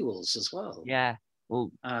the annuals as well. Yeah.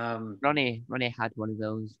 Well, Ronnie had one of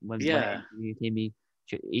those when I interviewed him.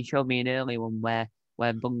 He showed me an early one where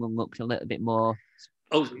Bungle looked a little bit more.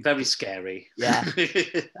 Oh, very scary. Yeah.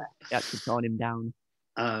 Actually torn him down.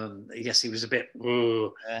 Yes, he was a bit.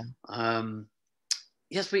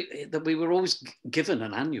 Yes, we were always given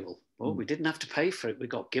an annual. Well, we didn't have to pay for it. We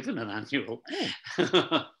got given an annual.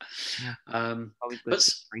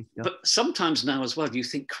 But sometimes now as well, you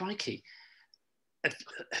think, crikey,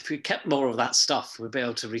 if we kept more of that stuff, we'd be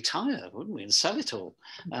able to retire, wouldn't we, and sell it all?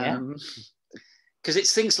 Because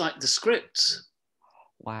it's things like the scripts.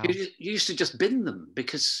 Wow. You used to just bin them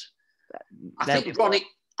because I think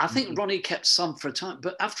Ronnie kept some for a time,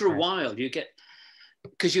 but after a while you get,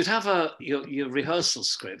 because you'd have your rehearsal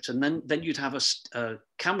script and then you'd have a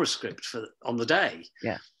camera script on the day.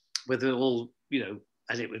 Yeah. With it all,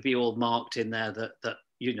 and it would be all marked in there that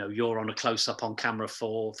you're on a close up on camera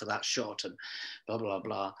for that shot and blah, blah,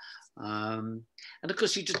 blah. And of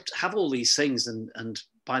course you just have all these things and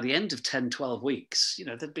by the end of 10, 12 weeks,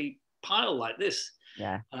 there'd be pile like this.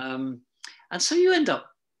 Yeah. And so you end up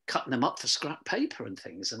cutting them up for scrap paper and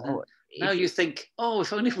things. And now you think, oh,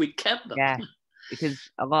 if only we kept them. Yeah. Because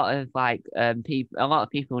a lot of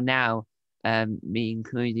people now, me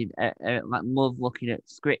included, like love looking at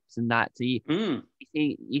scripts and that. So you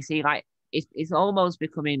see, like it's almost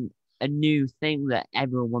becoming a new thing that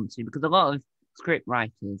everyone wants to, because a lot of script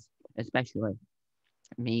writers, especially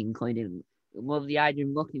me included, love the idea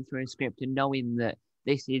of looking through a script and knowing that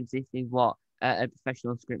this is what a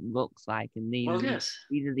professional script looks like, and these are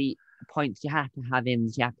the points you have to have in.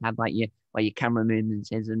 You have to have like where your camera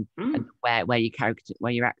movements is, and where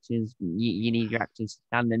your actors, you need your actors to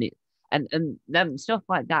stand in it, and then stuff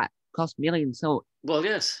like that cost millions. So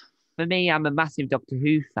for me, I'm a massive Doctor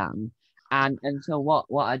Who fan, and so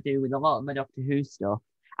what I do with a lot of my Doctor Who stuff,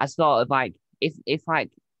 I sort of like if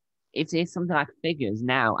it's something like figures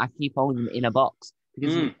now, I keep holding them in a box.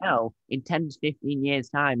 Because in 10 to 15 years'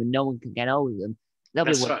 time, and no one can get hold of them, they'll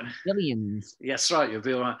be worth billions. Yes, right, you'll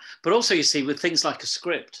be all right. But also, you see, with things like a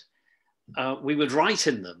script, we would write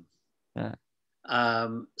in them.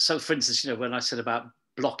 So, for instance, when I said about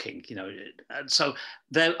blocking, and so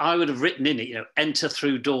there, I would have written in it, enter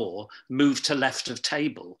through door, move to left of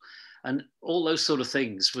table, and all those sort of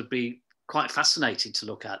things would be quite fascinating to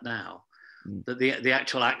look at now. That the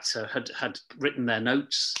actual actor had written their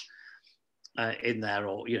notes in there,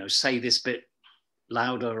 or say this bit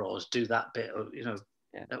louder, or do that bit, or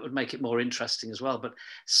that would make it more interesting as well. But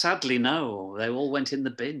sadly, no, they all went in the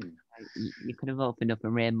bin. You could have opened up a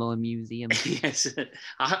rainbow museum. Yes,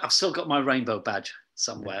 I've still got my rainbow badge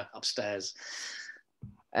somewhere upstairs.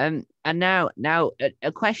 And now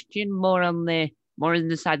a question more on the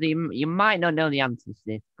side that you might not know the answer to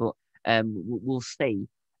this, but we'll see.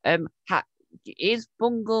 Is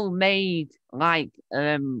Bungle made like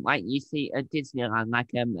you see at Disneyland,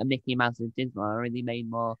 like a Mickey Mouse at Disneyland, or are they made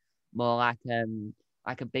more like a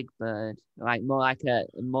Big Bird, like more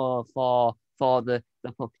for the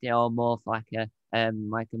puppeteer, or more for like a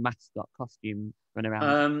mascot costume run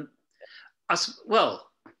around?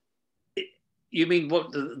 You mean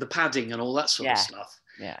what the padding and all that sort of stuff?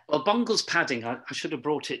 Yeah. Well, Bungle's padding, I should have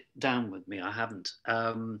brought it down with me. I haven't.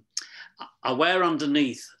 I wear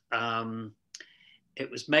underneath. It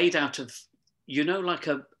was made out of, like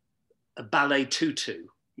a ballet tutu,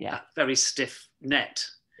 very stiff net.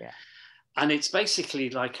 Yeah. And it's basically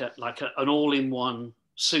like an all-in-one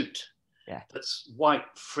suit. Yeah. That's white,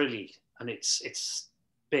 frilly, and it's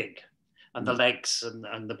big, and the legs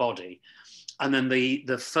and the body, and then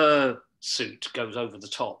the fur suit goes over the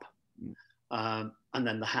top, and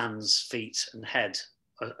then the hands, feet, and head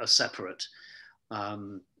are separate.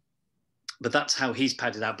 But that's how he's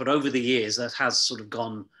padded out. But over the years, that has sort of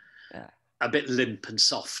gone a bit limp and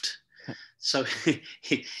soft. So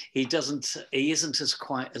he isn't as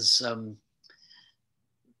quite as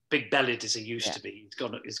big bellied as he used to be.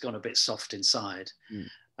 He's gone a bit soft inside.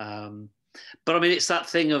 But I mean, it's that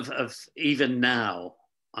thing of even now,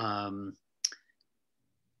 out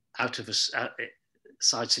of a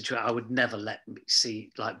side situation, I would never let me see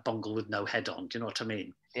like Bungle with no head on. Do you know what I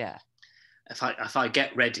mean? Yeah. If I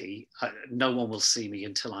get ready, no one will see me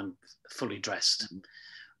until I'm fully dressed.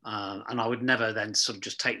 And I would never then sort of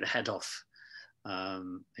just take the head off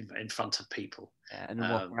in front of people. Yeah, and then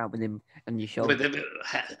walk around with him and your shoulder. With the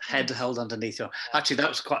head held underneath your... Actually, that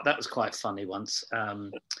was quite funny once.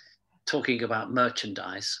 Talking about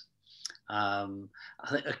merchandise, I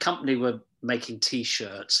think a company were making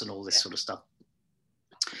T-shirts and all this sort of stuff.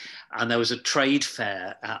 And there was a trade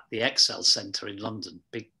fair at the Excel Centre in London,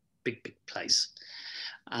 big place.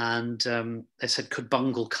 And they said, could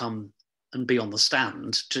Bungle come and be on the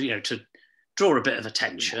stand to draw a bit of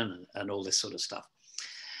attention and all this sort of stuff.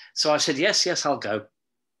 So I said, yes, I'll go.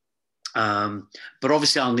 But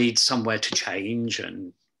obviously I'll need somewhere to change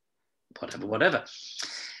and whatever.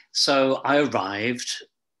 So I arrived.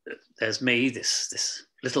 There's me, this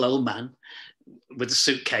little old man with a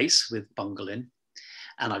suitcase with Bungle in.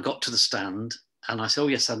 And I got to the stand and I said, oh,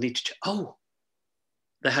 yes, I need to. Oh,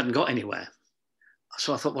 they hadn't got anywhere.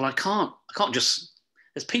 So I thought, well, I can't just,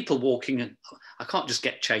 there's people walking and I can't just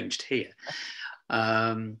get changed here.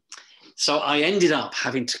 So I ended up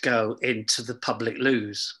having to go into the public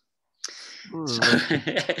loos. So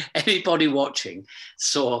anybody watching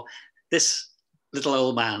saw this little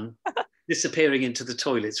old man disappearing into the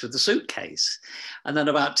toilets with the suitcase. And then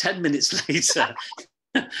about 10 minutes later,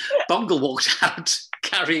 Bungle walked out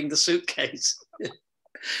carrying the suitcase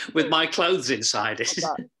with my clothes inside it.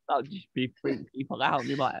 That would just be freaking people out.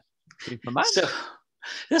 They might so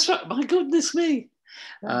that's right. My goodness me.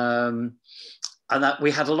 And that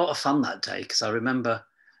we had a lot of fun that day because I remember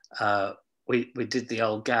we did the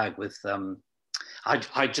old gag with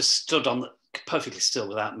I just stood perfectly still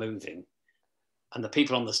without moving, and the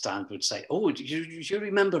people on the stand would say, "Oh, do you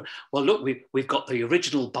remember? Well, look, we've got the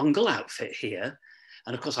original Bungle outfit here."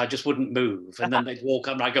 And of course, I just wouldn't move, and then they'd walk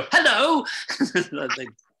up, and I'd go, "Hello!" They'd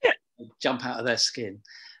jump out of their skin.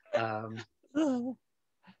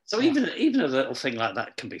 So even a little thing like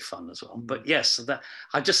that can be fun as well. But yes,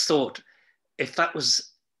 I just thought if that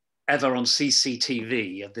was ever on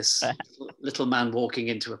CCTV of this little man walking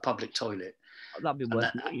into a public toilet, that'd be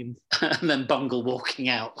worth millions. And then Bungle walking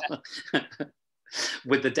out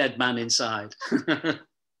with the dead man inside.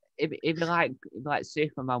 It'd be like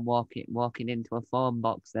Superman walking into a phone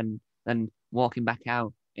box and then walking back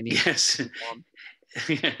out. Yes.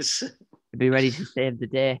 Yes. To be ready to save the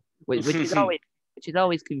day, which is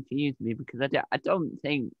always confused me because I don't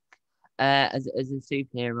think as a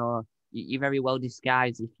superhero you're very well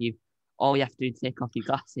disguised if all you have to do is take off your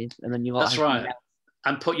glasses and then you. That's right.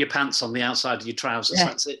 And put your pants on the outside of your trousers. Yeah.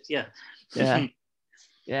 That's it. Yeah. Yeah.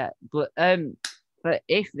 Yeah. But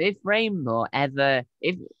if Rainbow ever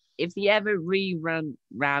if they ever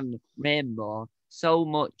ran Rainbow so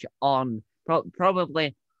much on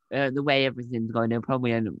probably the way everything's going, they'll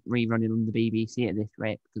probably end up rerunning on the BBC at this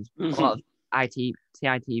rate because a lot of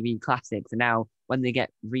CITV classics are now, when they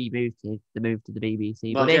get rebooted, they move to the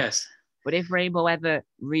BBC. Well, yes. But if Rainbow ever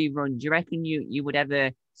rerun, do you reckon you would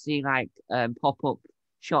ever see like pop-up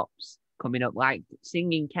shops coming up, like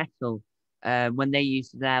Singing Kettle? When they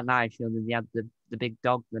used to their live show, they had the big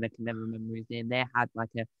dog that I can never remember his name. They had like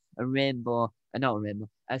a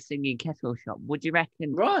Singing Kettle shop. Would you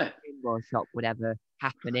reckon a Rainbow shop would ever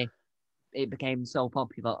happen if it became so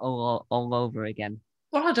popular all over again?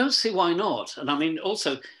 Well, I don't see why not. And I mean,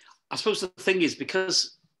 also, I suppose the thing is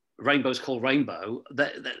because Rainbow's called Rainbow,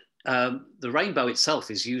 the rainbow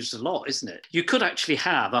itself is used a lot, isn't it? You could actually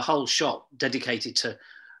have a whole shop dedicated to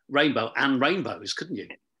Rainbow and rainbows, couldn't you?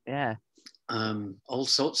 Yeah. All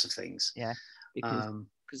sorts of things. Yeah. Because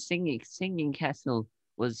Singing Kettle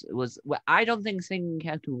was I don't think Singing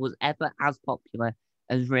Kettle was ever as popular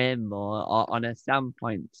as Rainbow or on a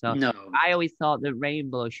standpoint. So no. I always thought that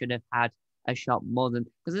Rainbow should have had a shop more than,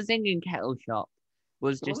 because the Singing Kettle shop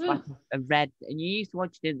was just like a red, and you used to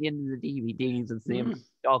watch it at the end of the DVDs and see a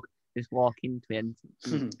dog just walk into it,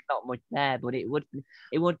 and not much there, but it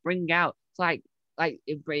would bring out, it's like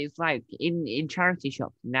in charity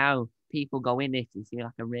shops now, people go in it and see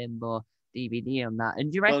like a Rainbow DVD on that.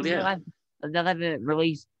 And do you reckon they'll ever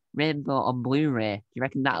release Rainbow on Blu-ray? Do you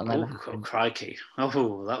reckon that'll ever happen? Oh, crikey.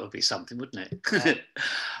 Oh, that would be something, wouldn't it?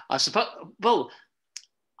 I suppose, well,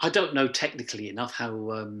 I don't know technically enough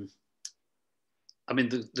how, I mean,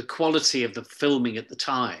 the quality of the filming at the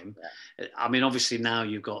time, I mean, obviously now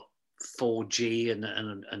you've got 4G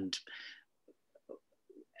and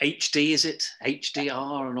HD, is it?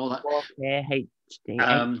 HDR and all that? 4K, HD,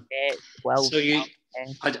 8K, 12. So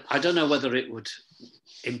I don't know whether it would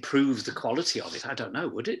improve the quality of it. I don't know,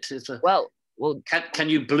 would it? Well, can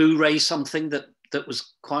you Blu-ray something that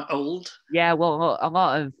was quite old? Yeah, well, a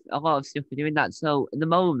lot of stuff are doing that. So at the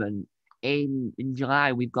moment in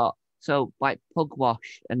July we've got like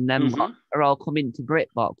Pugwash and them are all coming to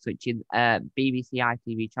BritBox, which is BBC,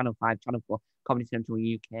 ITV, Channel 5, Channel 4, Comedy Central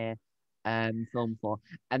UK, film for,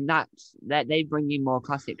 and that's that they bring in more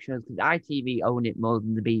classic shows because ITV own it more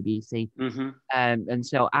than the BBC. Mm-hmm. And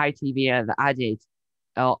so ITV have added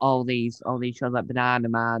all these shows like Banana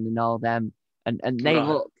Man and all them, and they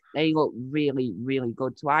look really really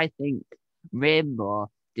good. So I think Rainbow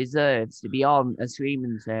deserves to be on a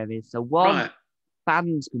streaming service. So one, Right.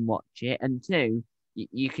 fans can watch it, and two,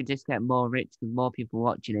 you could just get more rich because more people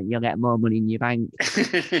watching it. You'll get more money in your bank.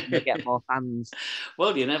 You'll get more fans.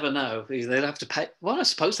 Well, you never know. They'd have to pay. Well, I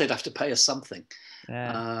suppose they'd have to pay us something.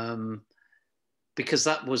 Because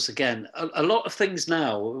that was, again, a lot of things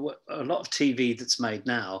now, a lot of TV that's made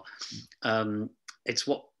now, it's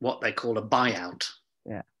what they call a buyout.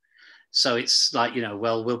 Yeah. So it's like,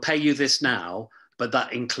 well, we'll pay you this now, but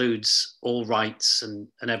that includes all rights and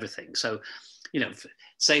everything. So,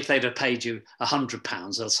 say if they'd have paid you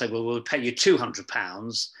 £100, they'll say, well, we'll pay you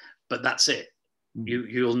 £200, but that's it.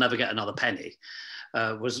 You'll never get another penny.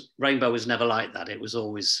 Rainbow was never like that. It was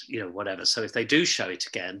always, whatever. So if they do show it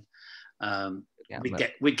again,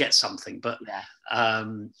 we'd get something, but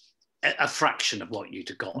a fraction of what you'd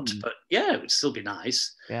have got. But yeah, it would still be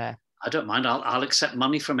nice. Yeah, I don't mind. I'll accept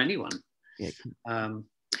money from anyone. Yeah.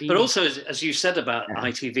 But also, as you said about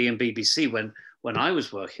ITV and BBC, when I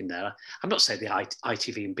was working there, I'm not saying the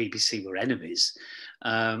ITV and BBC were enemies.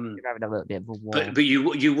 You're having a little bit of a war. But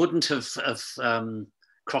you wouldn't have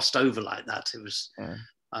crossed over like that. It was.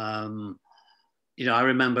 I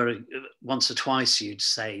remember once or twice you'd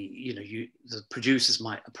say, the producers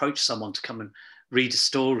might approach someone to come and read a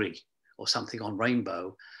story or something on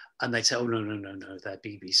Rainbow, and they'd say, oh, no, they're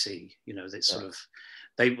BBC. They sort of,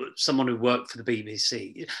 someone who worked for the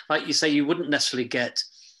BBC. Like you say, you wouldn't necessarily get,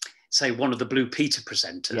 say, one of the Blue Peter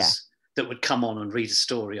presenters that would come on and read a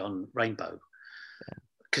story on Rainbow,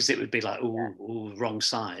 because it would be like, wrong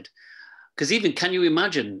side. Because even, can you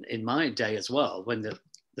imagine in my day as well, when the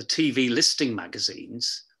TV listing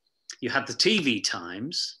magazines, you had the TV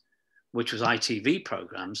Times, which was ITV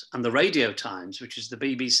programs, and the Radio Times, which is the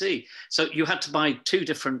BBC. So you had to buy two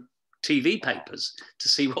different TV papers to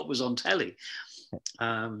see what was on telly.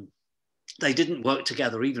 They didn't work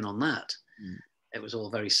together even on that. It was all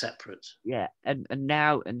very separate. Yeah, and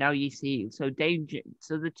now you see, so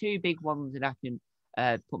the two big ones that I can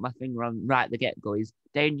put my finger on right at the get-go is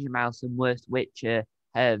Danger Mouse and Worst Witcher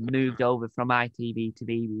have moved over from ITV to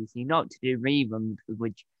BBC, not to do reruns,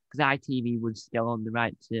 because ITV would still own the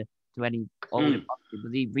right to any older property,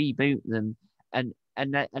 but they reboot them, and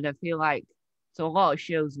I feel like, so a lot of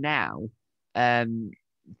shows now,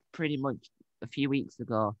 pretty much a few weeks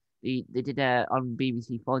ago, they did on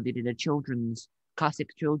BBC Four, they did a classic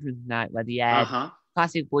children's night where they aired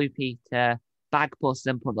classic Blue Peter, Bagpuss,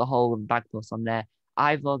 then put the whole of Bagpuss on there,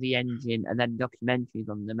 Ivor the Engine, and then documentaries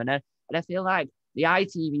on them, and I feel like the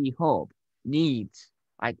ITV hub needs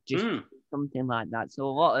just something like that. So a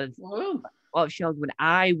lot of shows when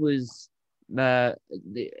I was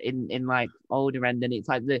in like older end, and it's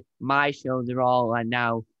like my shows are all like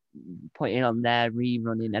now putting on there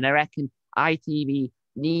rerunning, and I reckon ITV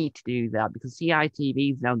need to do that because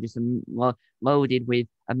ITV is now just loaded with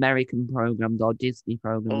American programs or Disney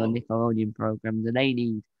programs or Nickelodeon programs, and they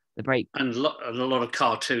need the break and a lot of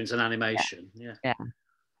cartoons and animation. Yeah.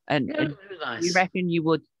 And nice. You reckon you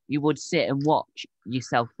would sit and watch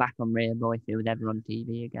yourself back on Rainbow if it was ever on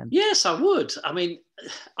TV again? Yes, I would. I mean,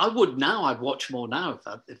 I would now. I'd watch more now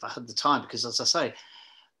if I had the time, because, as I say,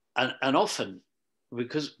 and often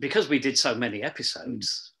because we did so many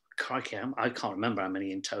episodes. Crikey, I can't remember how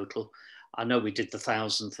many in total. I know we did the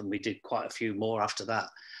 1,000th, and we did quite a few more after that.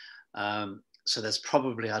 So there's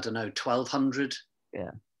probably, I don't know, 1,200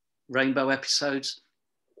 Rainbow episodes.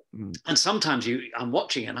 And sometimes I'm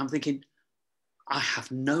watching it and I'm thinking, I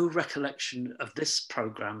have no recollection of this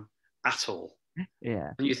program at all.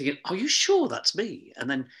 Yeah. And you're thinking, are you sure that's me? And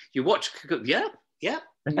then you watch, and you're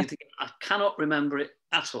thinking, I cannot remember it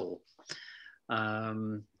at all.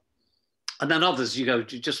 And then others, you go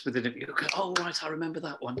just within it, you go, oh, right, I remember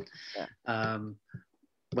that one. Yeah.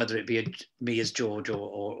 Whether it be me as George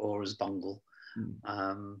or as Bungle.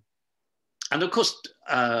 And of course,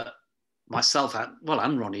 myself,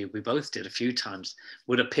 and Ronnie, we both did a few times,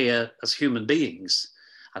 would appear as human beings.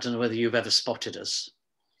 I don't know whether you've ever spotted us.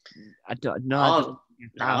 I don't know.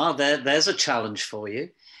 There's a challenge for you.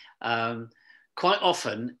 Quite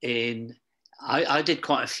often I did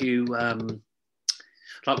quite a few,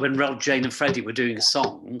 like when Rel, Jane and Freddie were doing a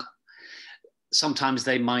song, sometimes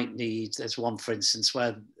they might need, there's one, for instance,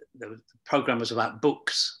 where the program was about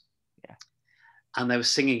books. Yeah. And they were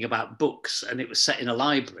singing about books, and it was set in a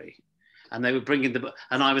library. And they were bringing the book,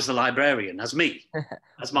 and I was the librarian, as me,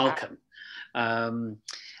 as Malcolm.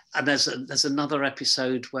 and there's another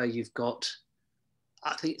episode where you've got,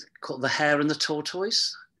 I think it's called The Hare and the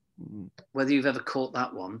Tortoise. Whether you've ever caught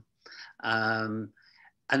that one. And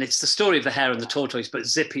it's the story of the hare and the tortoise, but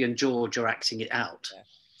Zippy and George are acting it out. Yeah.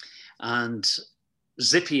 And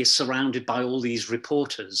Zippy is surrounded by all these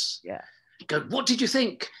reporters. Yeah. Go, what did you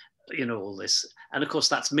think? You know, all this. And of course,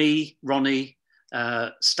 that's me, Ronnie,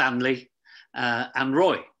 Stanley, and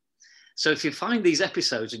Roy. So if you find these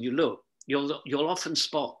episodes and you look, you'll often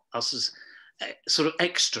spot us as sort of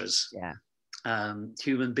extras,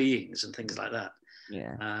 human beings and things like that.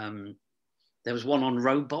 Yeah. There was one on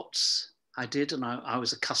robots I did, and I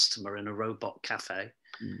was a customer in a robot cafe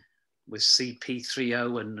with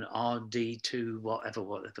CP30 and RD2, whatever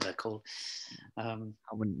they're called. I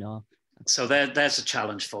wouldn't know. So there's a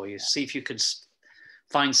challenge for you. See if you can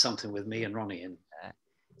find something with me and Ronnie in.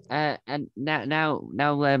 And now,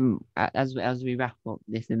 as we wrap up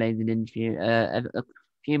this amazing interview, a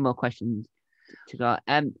few more questions to go.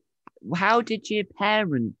 How did your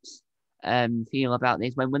parents feel about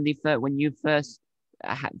this when you first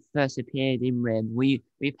appeared in Rainbow? Were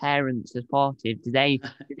your parents supportive? Did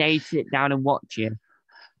they sit down and watch you?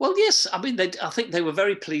 Well, yes. I mean, I think they were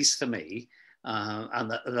very pleased for me,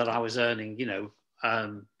 and that I was earning,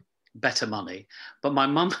 better money. But my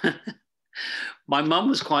mum, my mum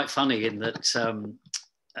was quite funny in that.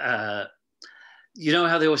 You know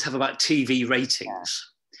how they always have about TV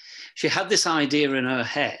ratings. She had this idea in her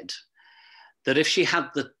head that if she had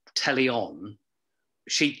the telly on,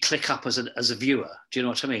 she'd click up as a viewer. Do you know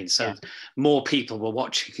what I mean? So more people were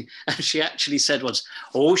watching. And she actually said once,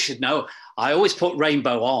 "Oh, she'd know. I always put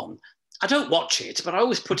Rainbow on. I don't watch it, but I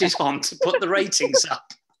always put it on to put the ratings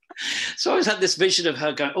up." So I always had this vision of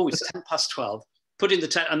her going, "Oh, it's 12:10, putting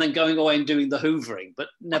the and then going away and doing the hoovering, but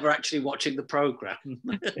never actually watching the program."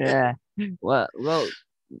 Yeah. Well,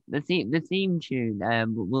 the theme tune.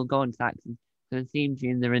 We'll go on to that. The theme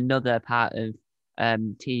tune. They're another part of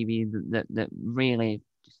TV that really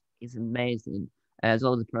just is amazing, as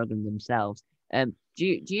well as the program themselves. Do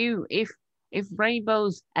you if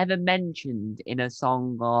Rainbow's ever mentioned in a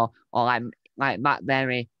song or like Matt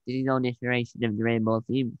Berry did his own iteration of the Rainbow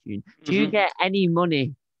theme tune, do you get any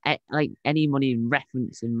money any money in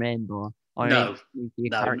referencing Rainbow? Or no,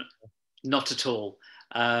 not at all.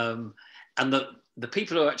 And the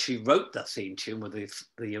people who actually wrote that theme tune were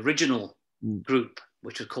the original group,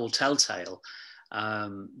 which was called Telltale.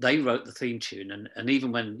 They wrote the theme tune, and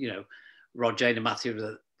even when Rod, Jane, and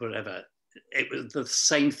Matthew, whatever, it was the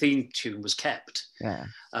same theme tune was kept. Yeah.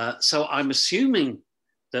 So I'm assuming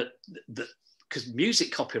that because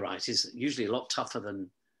music copyright is usually a lot tougher than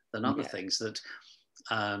other things. That,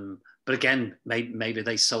 but again, maybe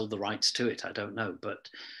they sold the rights to it. I don't know, but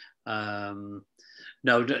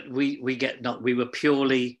no, we were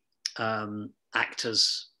purely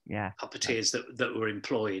actors, puppeteers that were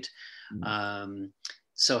employed.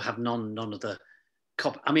 So have none of the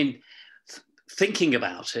I mean, thinking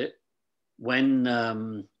about it, when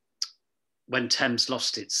Thames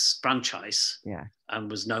lost its franchise and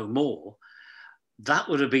was no more, that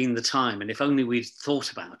would have been the time. And if only we'd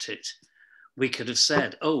thought about it, we could have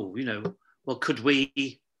said, "Oh, well, could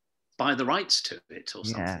we buy the rights to it or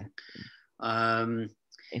something?" And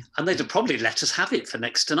they'd have probably let us have it for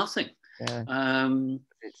next to nothing.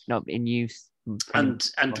 It's not in use. And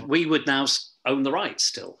we would now own the rights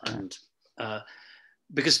still. And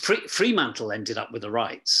because Fremantle ended up with the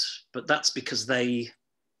rights, but that's because they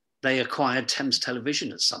acquired Thames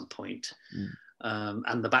Television at some point,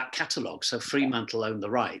 and the back catalogue. So Fremantle owned the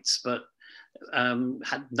rights, but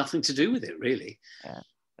had nothing to do with it, really.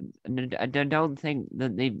 And I don't think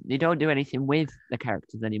that they don't do anything with the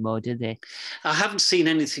characters anymore, do they? I haven't seen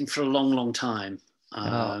anything for a long, long time.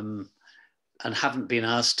 And haven't been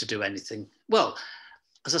asked to do anything. Well,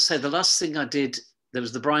 as I say, the last thing I did, there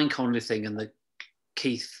was the Brian Connolly thing and the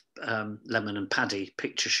Keith Lemon and Paddy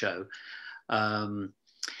picture show.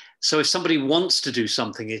 So if somebody wants to do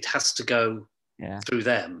something, it has to go through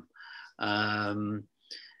them. But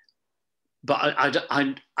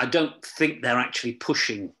I don't think they're actually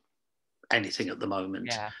pushing anything at the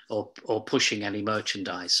moment or pushing any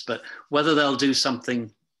merchandise. But whether they'll do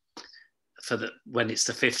something when it's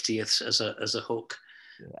the 50th as a hook,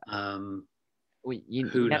 who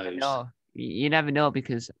knows? You never know,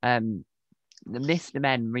 because the Mr.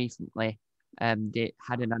 Men recently had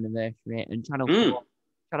an anniversary, and Channel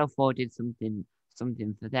 4 did something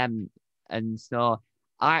for them, and so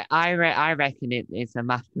I reckon it's a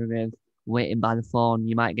matter of waiting by the phone.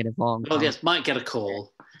 You might get a phone call. Oh yes, might get a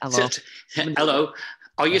call. Hello. Hello,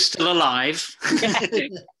 are you still alive?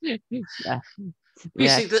 You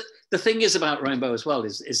see, the thing is about Rainbow as well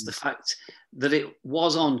is the fact that it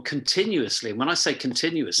was on continuously. When I say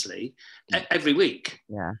continuously, every week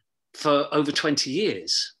for over 20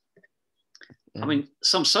 years. I mean,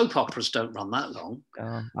 some soap operas don't run that long.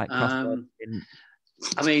 Like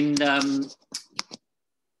I mean,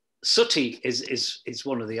 Sooty is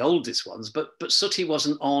one of the oldest ones, but Sooty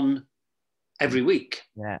wasn't on every week.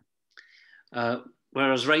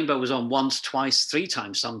 Whereas Rainbow was on once, twice, three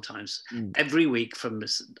times, sometimes every week from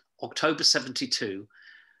October 72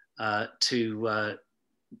 to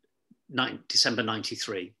December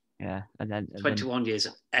 93. Yeah, and then 21 years,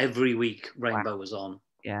 every week Rainbow was on.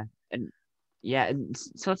 And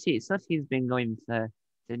Sooty's been going for.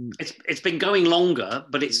 It's been going longer,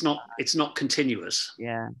 but it's not continuous.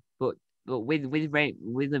 Yeah, but with the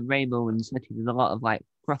Rainbow and Sooty, there's a lot of like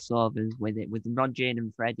crossovers with it, with Roger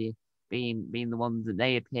and Freddie being the ones that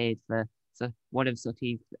they appeared for. So one of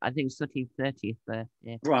Sooty's 30th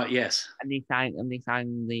birthday. Right. Yes. And they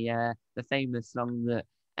sang the famous song that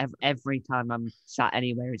every time I'm sat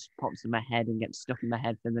anywhere, it just pops in my head and gets stuck in my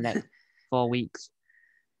head for the next 4 weeks.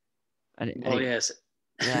 Yes.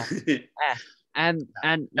 Yeah. And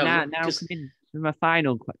now coming to my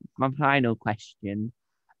final question.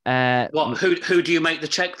 Who do you make the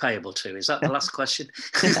check payable to? Is that the last question?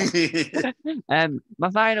 My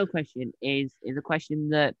final question is a question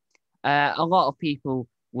that a lot of people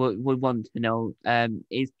would want to know.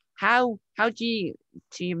 Is how do you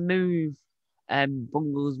move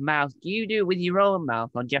Bungle's mouth? Do you do it with your own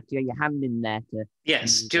mouth, or do you have to get your hand in there to?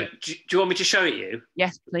 Yes. Do you want me to show it you?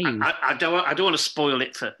 Yes, please. I don't want to spoil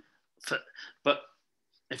it for. But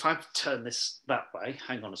if I turn this that way,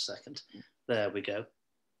 hang on a second. There we go.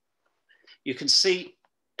 You can see,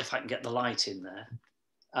 if I can get the light in there,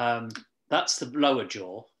 that's the lower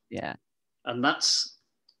jaw. Yeah. And that's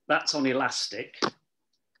on elastic.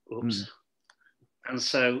 Oops.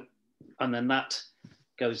 And then that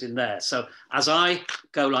goes in there. So as I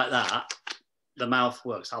go like that, the mouth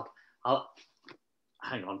works. I'll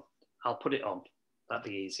hang on. I'll put it on. That'd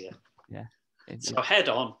be easier. Yeah. So head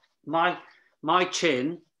on. My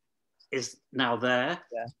chin is now there.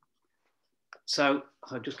 Yeah. So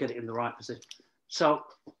I'll just get it in the right position. So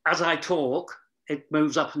as I talk, it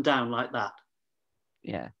moves up and down like that.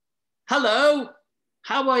 Yeah. Hello,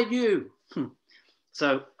 how are you?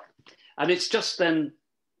 So, and it's just then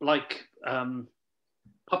like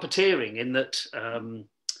puppeteering in that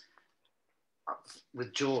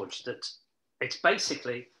with George, that it's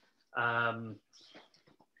basically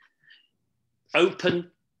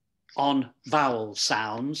open on vowel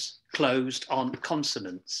sounds, closed on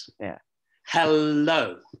consonants. Yeah.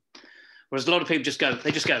 Hello. Whereas a lot of people just go.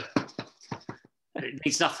 It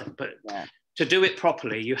needs nothing. But to do it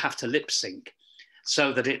properly, you have to lip sync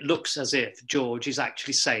so that it looks as if George is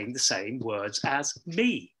actually saying the same words as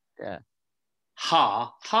me. Yeah.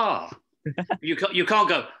 Ha, ha. You can't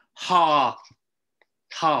go ha,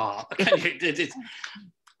 ha.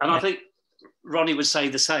 And I think Ronnie would say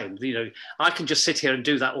the same. You know, I can just sit here and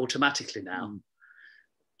do that automatically now.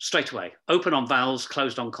 Straight away. Open on vowels,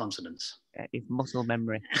 closed on consonants. It's muscle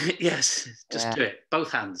memory. Yes, just do it.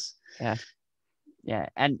 Both hands. Yeah. Yeah.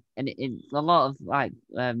 And it's a lot of like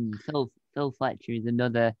Phil Fletcher is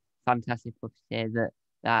another fantastic puppeteer that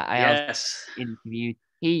I also interviewed.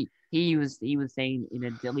 He was saying in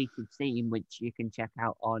a deleted scene, which you can check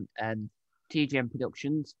out on TGM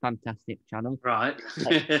Productions, fantastic channel. Right.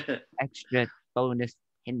 Extra bonus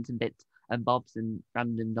hints and bits and bobs and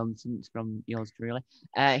random nonsense from yours truly.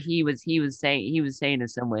 He was saying a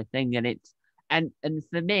similar thing, and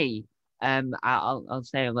for me, I'll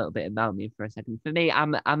say a little bit about me for a second. For me, I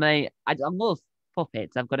love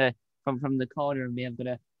puppets. I've got from the corner of me, I've got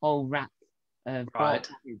a whole rack of puppets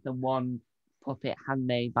and one puppet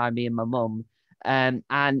handmade by me and my mum. And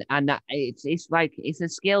that it's like it's a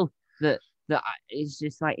skill that is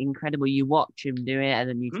just like incredible. You watch him do it and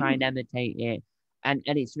then you try and imitate it, and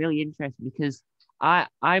it's really interesting because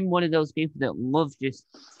I'm one of those people that love just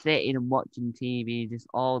sitting and watching TV just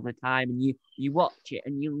all the time, and you watch it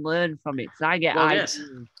and you learn from it. So I get ideas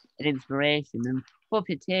and inspiration, and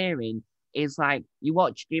puppeteering is like you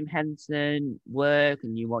watch Jim Henson work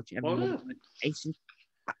and you watch everyone. It's just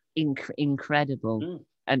incredible.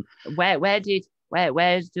 And where did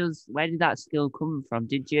that skill come from?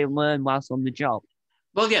 Did you learn whilst on the job?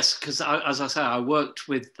 Well, yes, because as I say, I worked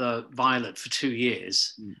with Violet for 2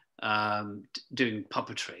 years doing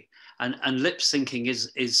puppetry, and lip syncing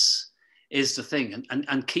is the thing,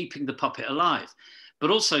 and keeping the puppet alive. But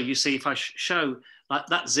also, you see, if I show like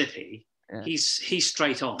that Zippy, he's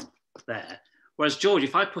straight on there. Whereas George,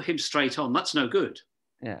 if I put him straight on, that's no good.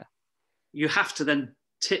 Yeah. You have to then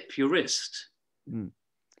tip your wrist. So that you Mm.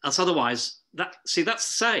 That's otherwise that's the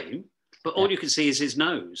same, but all you can see is his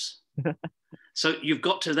nose. So you've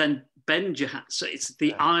got to then bend your hand. So it's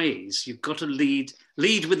the eyes. You've got to lead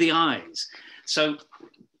with the eyes. So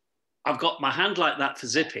I've got my hand like that for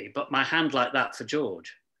Zippy, but my hand like that for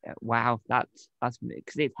George. Wow, that's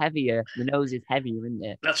because it's heavier. The nose is heavier, isn't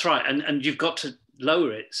it? That's right, and you've got to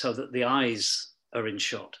lower it so that the eyes are in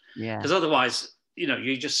shot. Yeah. Because otherwise,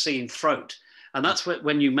 you're just seeing throat, and that's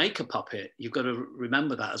when you make a puppet, you've got to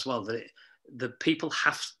remember that as well. That the people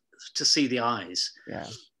have to see the eyes. Yeah.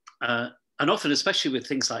 And often, especially with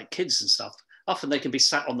things like kids and stuff, often they can be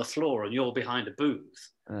sat on the floor and you're behind a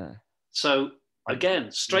booth. So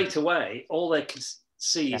again, straight away, all they can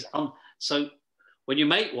see is on. So when you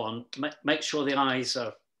make one, make sure the eyes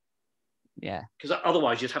are. Yeah. Because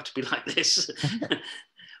otherwise you'd have to be like this.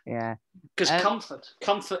 Yeah. Because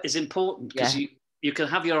comfort is important, because you can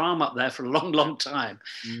have your arm up there for a long, long time.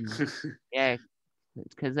 Yeah.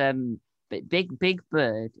 Because Big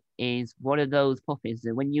Bird is one of those puppets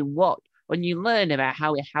that when you learn about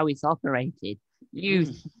how it's operated,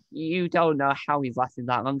 you don't know how he's lasted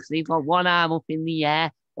that long, because he's got one arm up in the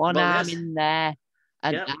air, one arm in there,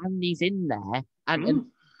 and he's in there, and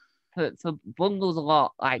for Bungle's a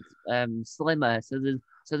lot like slimmer, so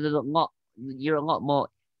there's a lot, you're a lot more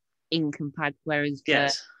incompatible, whereas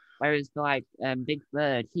for like Big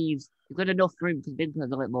Bird, he's got enough room, because Big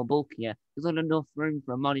Bird's a little more bulkier. There's not enough room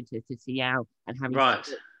for a monitor to see out and have it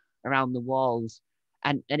around the walls,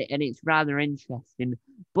 and it's rather interesting.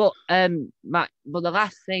 But but the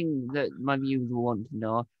last thing that my viewers will want to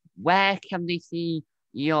know: where can they see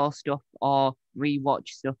your stuff or rewatch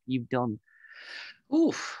stuff you've done?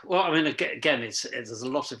 Oof. Well, I mean, again, there's a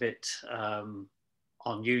lot of it on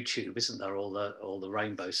YouTube, isn't there? All the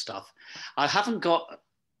rainbow stuff. I haven't got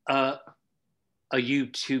a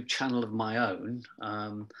YouTube channel of my own.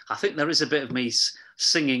 I think there is a bit of me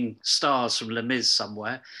singing Stars from Les Mis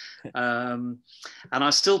somewhere. And I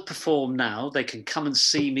still perform now. They can come and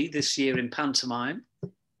see me this year in pantomime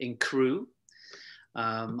in Crewe.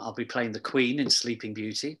 I'll be playing the Queen in Sleeping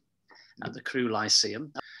Beauty at the Crewe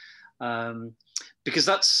Lyceum. Because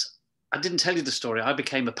I didn't tell you the story. I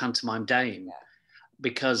became a pantomime dame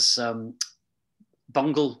because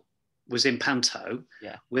Bungle was in Panto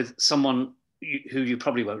with someone who you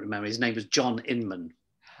probably won't remember. His name was John Inman.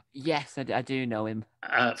 Yes, I do know him.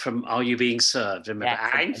 From Are You Being Served? Remember,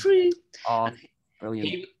 I'm free. Oh,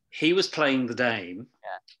 brilliant. He was playing the dame,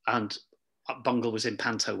 and Bungle was in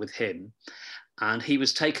Panto with him, and he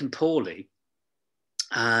was taken poorly,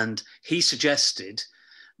 and he suggested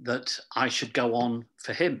that I should go on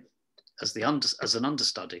for him as an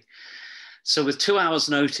understudy. So with 2 hours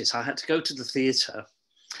notice, I had to go to the theatre.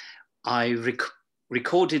 I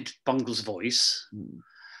recorded Bungle's voice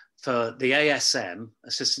for the ASM,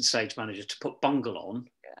 Assistant Stage Manager, to put Bungle on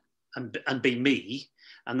and be me.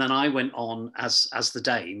 And then I went on as the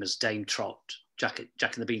dame, as Dame Trot, Jack and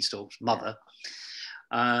the Beanstalk's mother.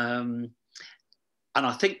 And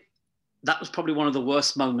I think that was probably one of the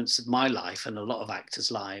worst moments of my life and a lot of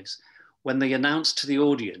actors' lives, when they announced to the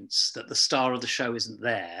audience that the star of the show isn't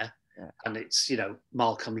there, and it's,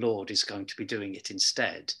 Malcolm Lord is going to be doing it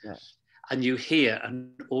instead. And you hear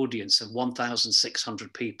an audience of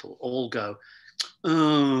 1,600 people all go,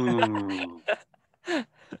 oh. And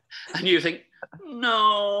you think,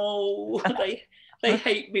 no, they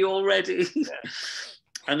hate me already.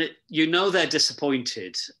 And they're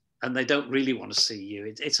disappointed, and they don't really want to see you.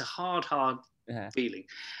 It's a hard feeling.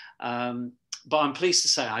 But I'm pleased to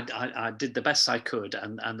say I did the best I could,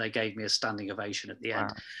 and they gave me a standing ovation at the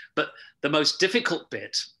end. But the most difficult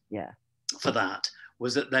bit for that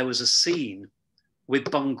was that there was a scene with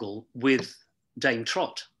Bungle with Dame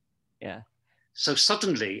Trot. Yeah. So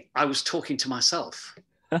suddenly I was talking to myself.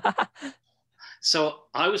 So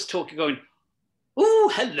I was talking, going,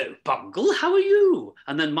 oh, hello, Bungle, how are you?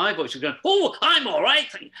 And then my voice was going, oh, I'm all right.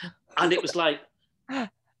 And it was like,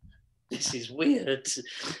 this is weird.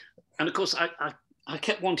 And of course, I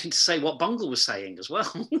kept wanting to say what Bungle was saying as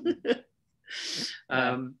well.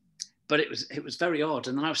 But it was very odd.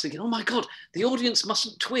 And then I was thinking, oh my God, the audience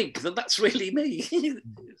mustn't twig that that's really me.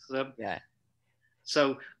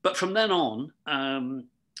 So, but from then on,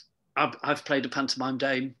 I've played a pantomime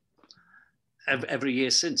dame every year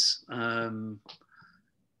since,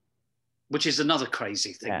 which is another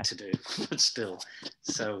crazy thing to do, but still.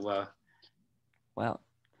 So,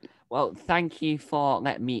 well, thank you for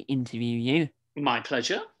letting me interview you. My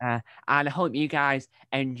pleasure. And I hope you guys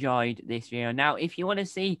enjoyed this video. Now, if you want to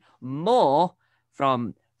see more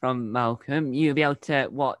from Malcolm, you'll be able to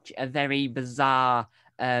watch a very bizarre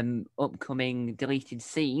upcoming deleted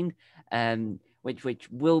scene which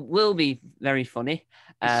will be very funny.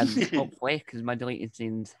 Hopefully, because my deleted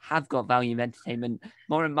scenes have got value of entertainment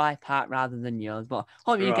more on my part rather than yours. But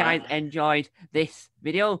hope you guys enjoyed this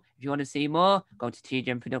video. If you want to see more, go to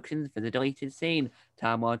TGM Productions for the deleted scene.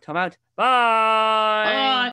 Time or Tom out. Bye. Bye.